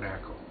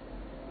tabernacle.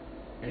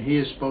 And He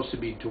is supposed to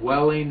be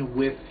dwelling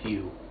with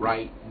you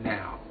right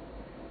now.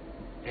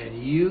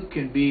 And you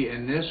can be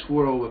in this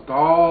world with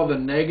all the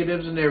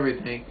negatives and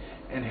everything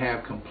and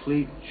have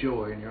complete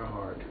joy in your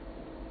heart.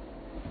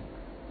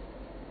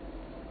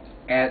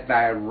 At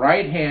thy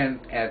right hand,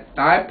 at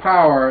thy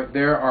power,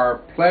 there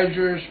are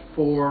pleasures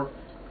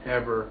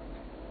forevermore.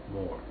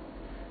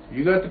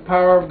 You got the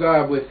power of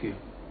God with you.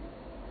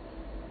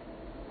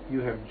 You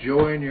have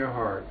joy in your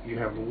heart. You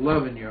have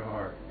love in your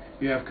heart.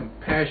 You have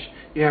compassion.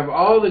 You have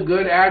all the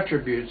good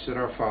attributes that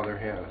our Father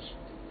has.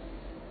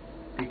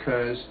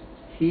 Because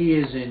He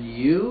is in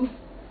you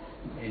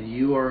and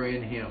you are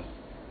in Him.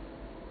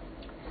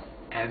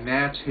 And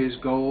that's His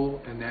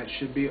goal, and that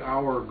should be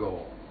our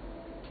goal.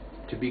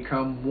 To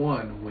become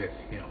one with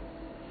Him.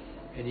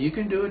 And you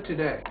can do it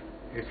today,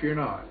 if you're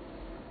not.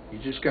 You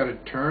just got to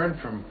turn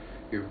from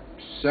your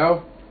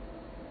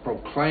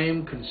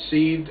self-proclaimed,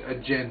 conceived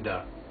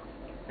agenda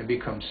and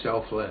become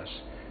selfless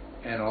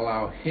and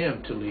allow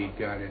Him to lead,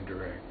 guide, and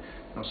direct.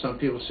 Now, some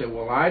people say,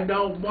 well, I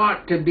don't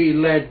want to be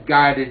led,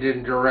 guided,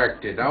 and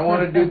directed. I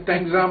want to do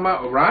things on my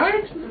own.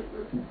 Right?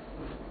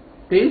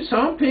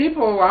 Some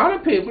people, a lot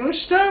of people are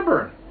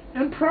stubborn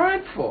and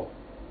prideful.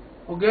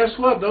 Well, guess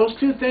what? Those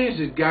two things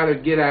have got to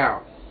get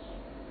out.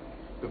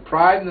 The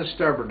pride and the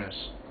stubbornness.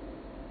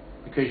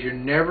 Because you're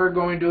never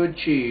going to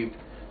achieve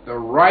the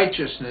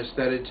righteousness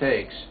that it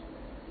takes.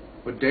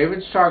 What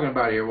David's talking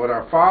about here, what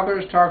our Father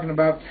is talking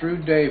about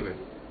through David,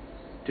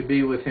 to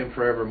be with Him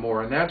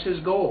forevermore. And that's His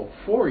goal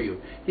for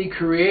you. He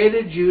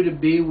created you to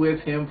be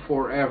with Him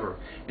forever.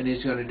 And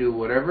He's going to do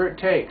whatever it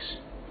takes,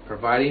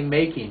 providing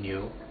making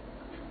you.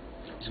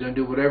 He's going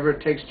to do whatever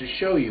it takes to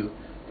show you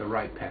the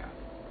right path.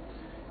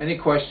 Any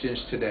questions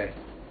today?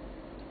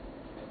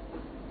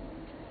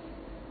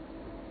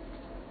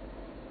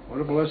 What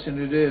a blessing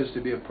it is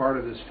to be a part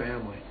of this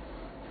family.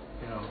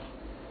 You know,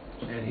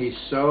 and He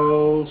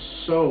so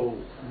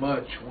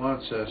much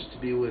wants us to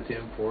be with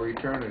Him for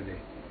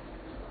eternity.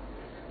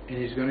 And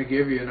He's going to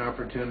give you an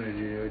opportunity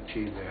to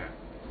achieve that.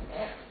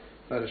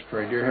 Let us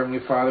pray. Dear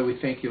Heavenly Father, we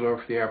thank you, Lord,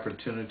 for the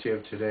opportunity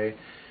of today.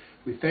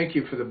 We thank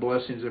you for the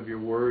blessings of your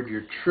word,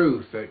 your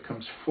truth that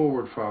comes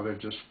forward, Father,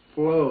 just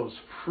flows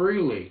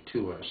freely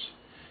to us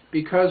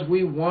because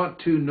we want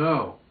to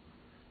know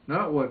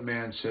not what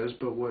man says,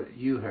 but what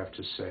you have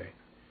to say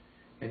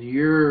and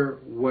your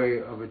way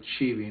of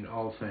achieving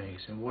all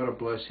things. And what a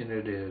blessing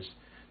it is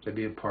to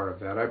be a part of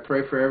that. I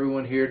pray for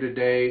everyone here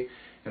today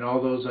and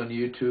all those on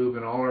YouTube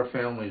and all our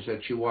families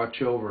that you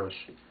watch over us,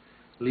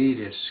 lead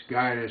us,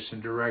 guide us,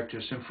 and direct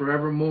us. And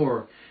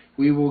forevermore,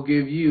 we will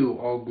give you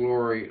all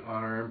glory,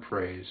 honor, and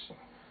praise.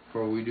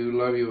 For we do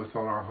love you with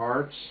all our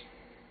hearts,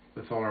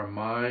 with all our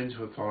minds,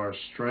 with all our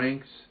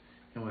strength,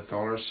 and with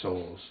all our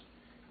souls.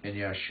 In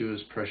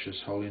Yeshua's precious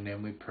holy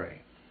name we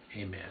pray.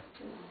 Amen.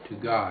 To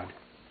God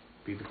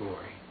be the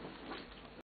glory.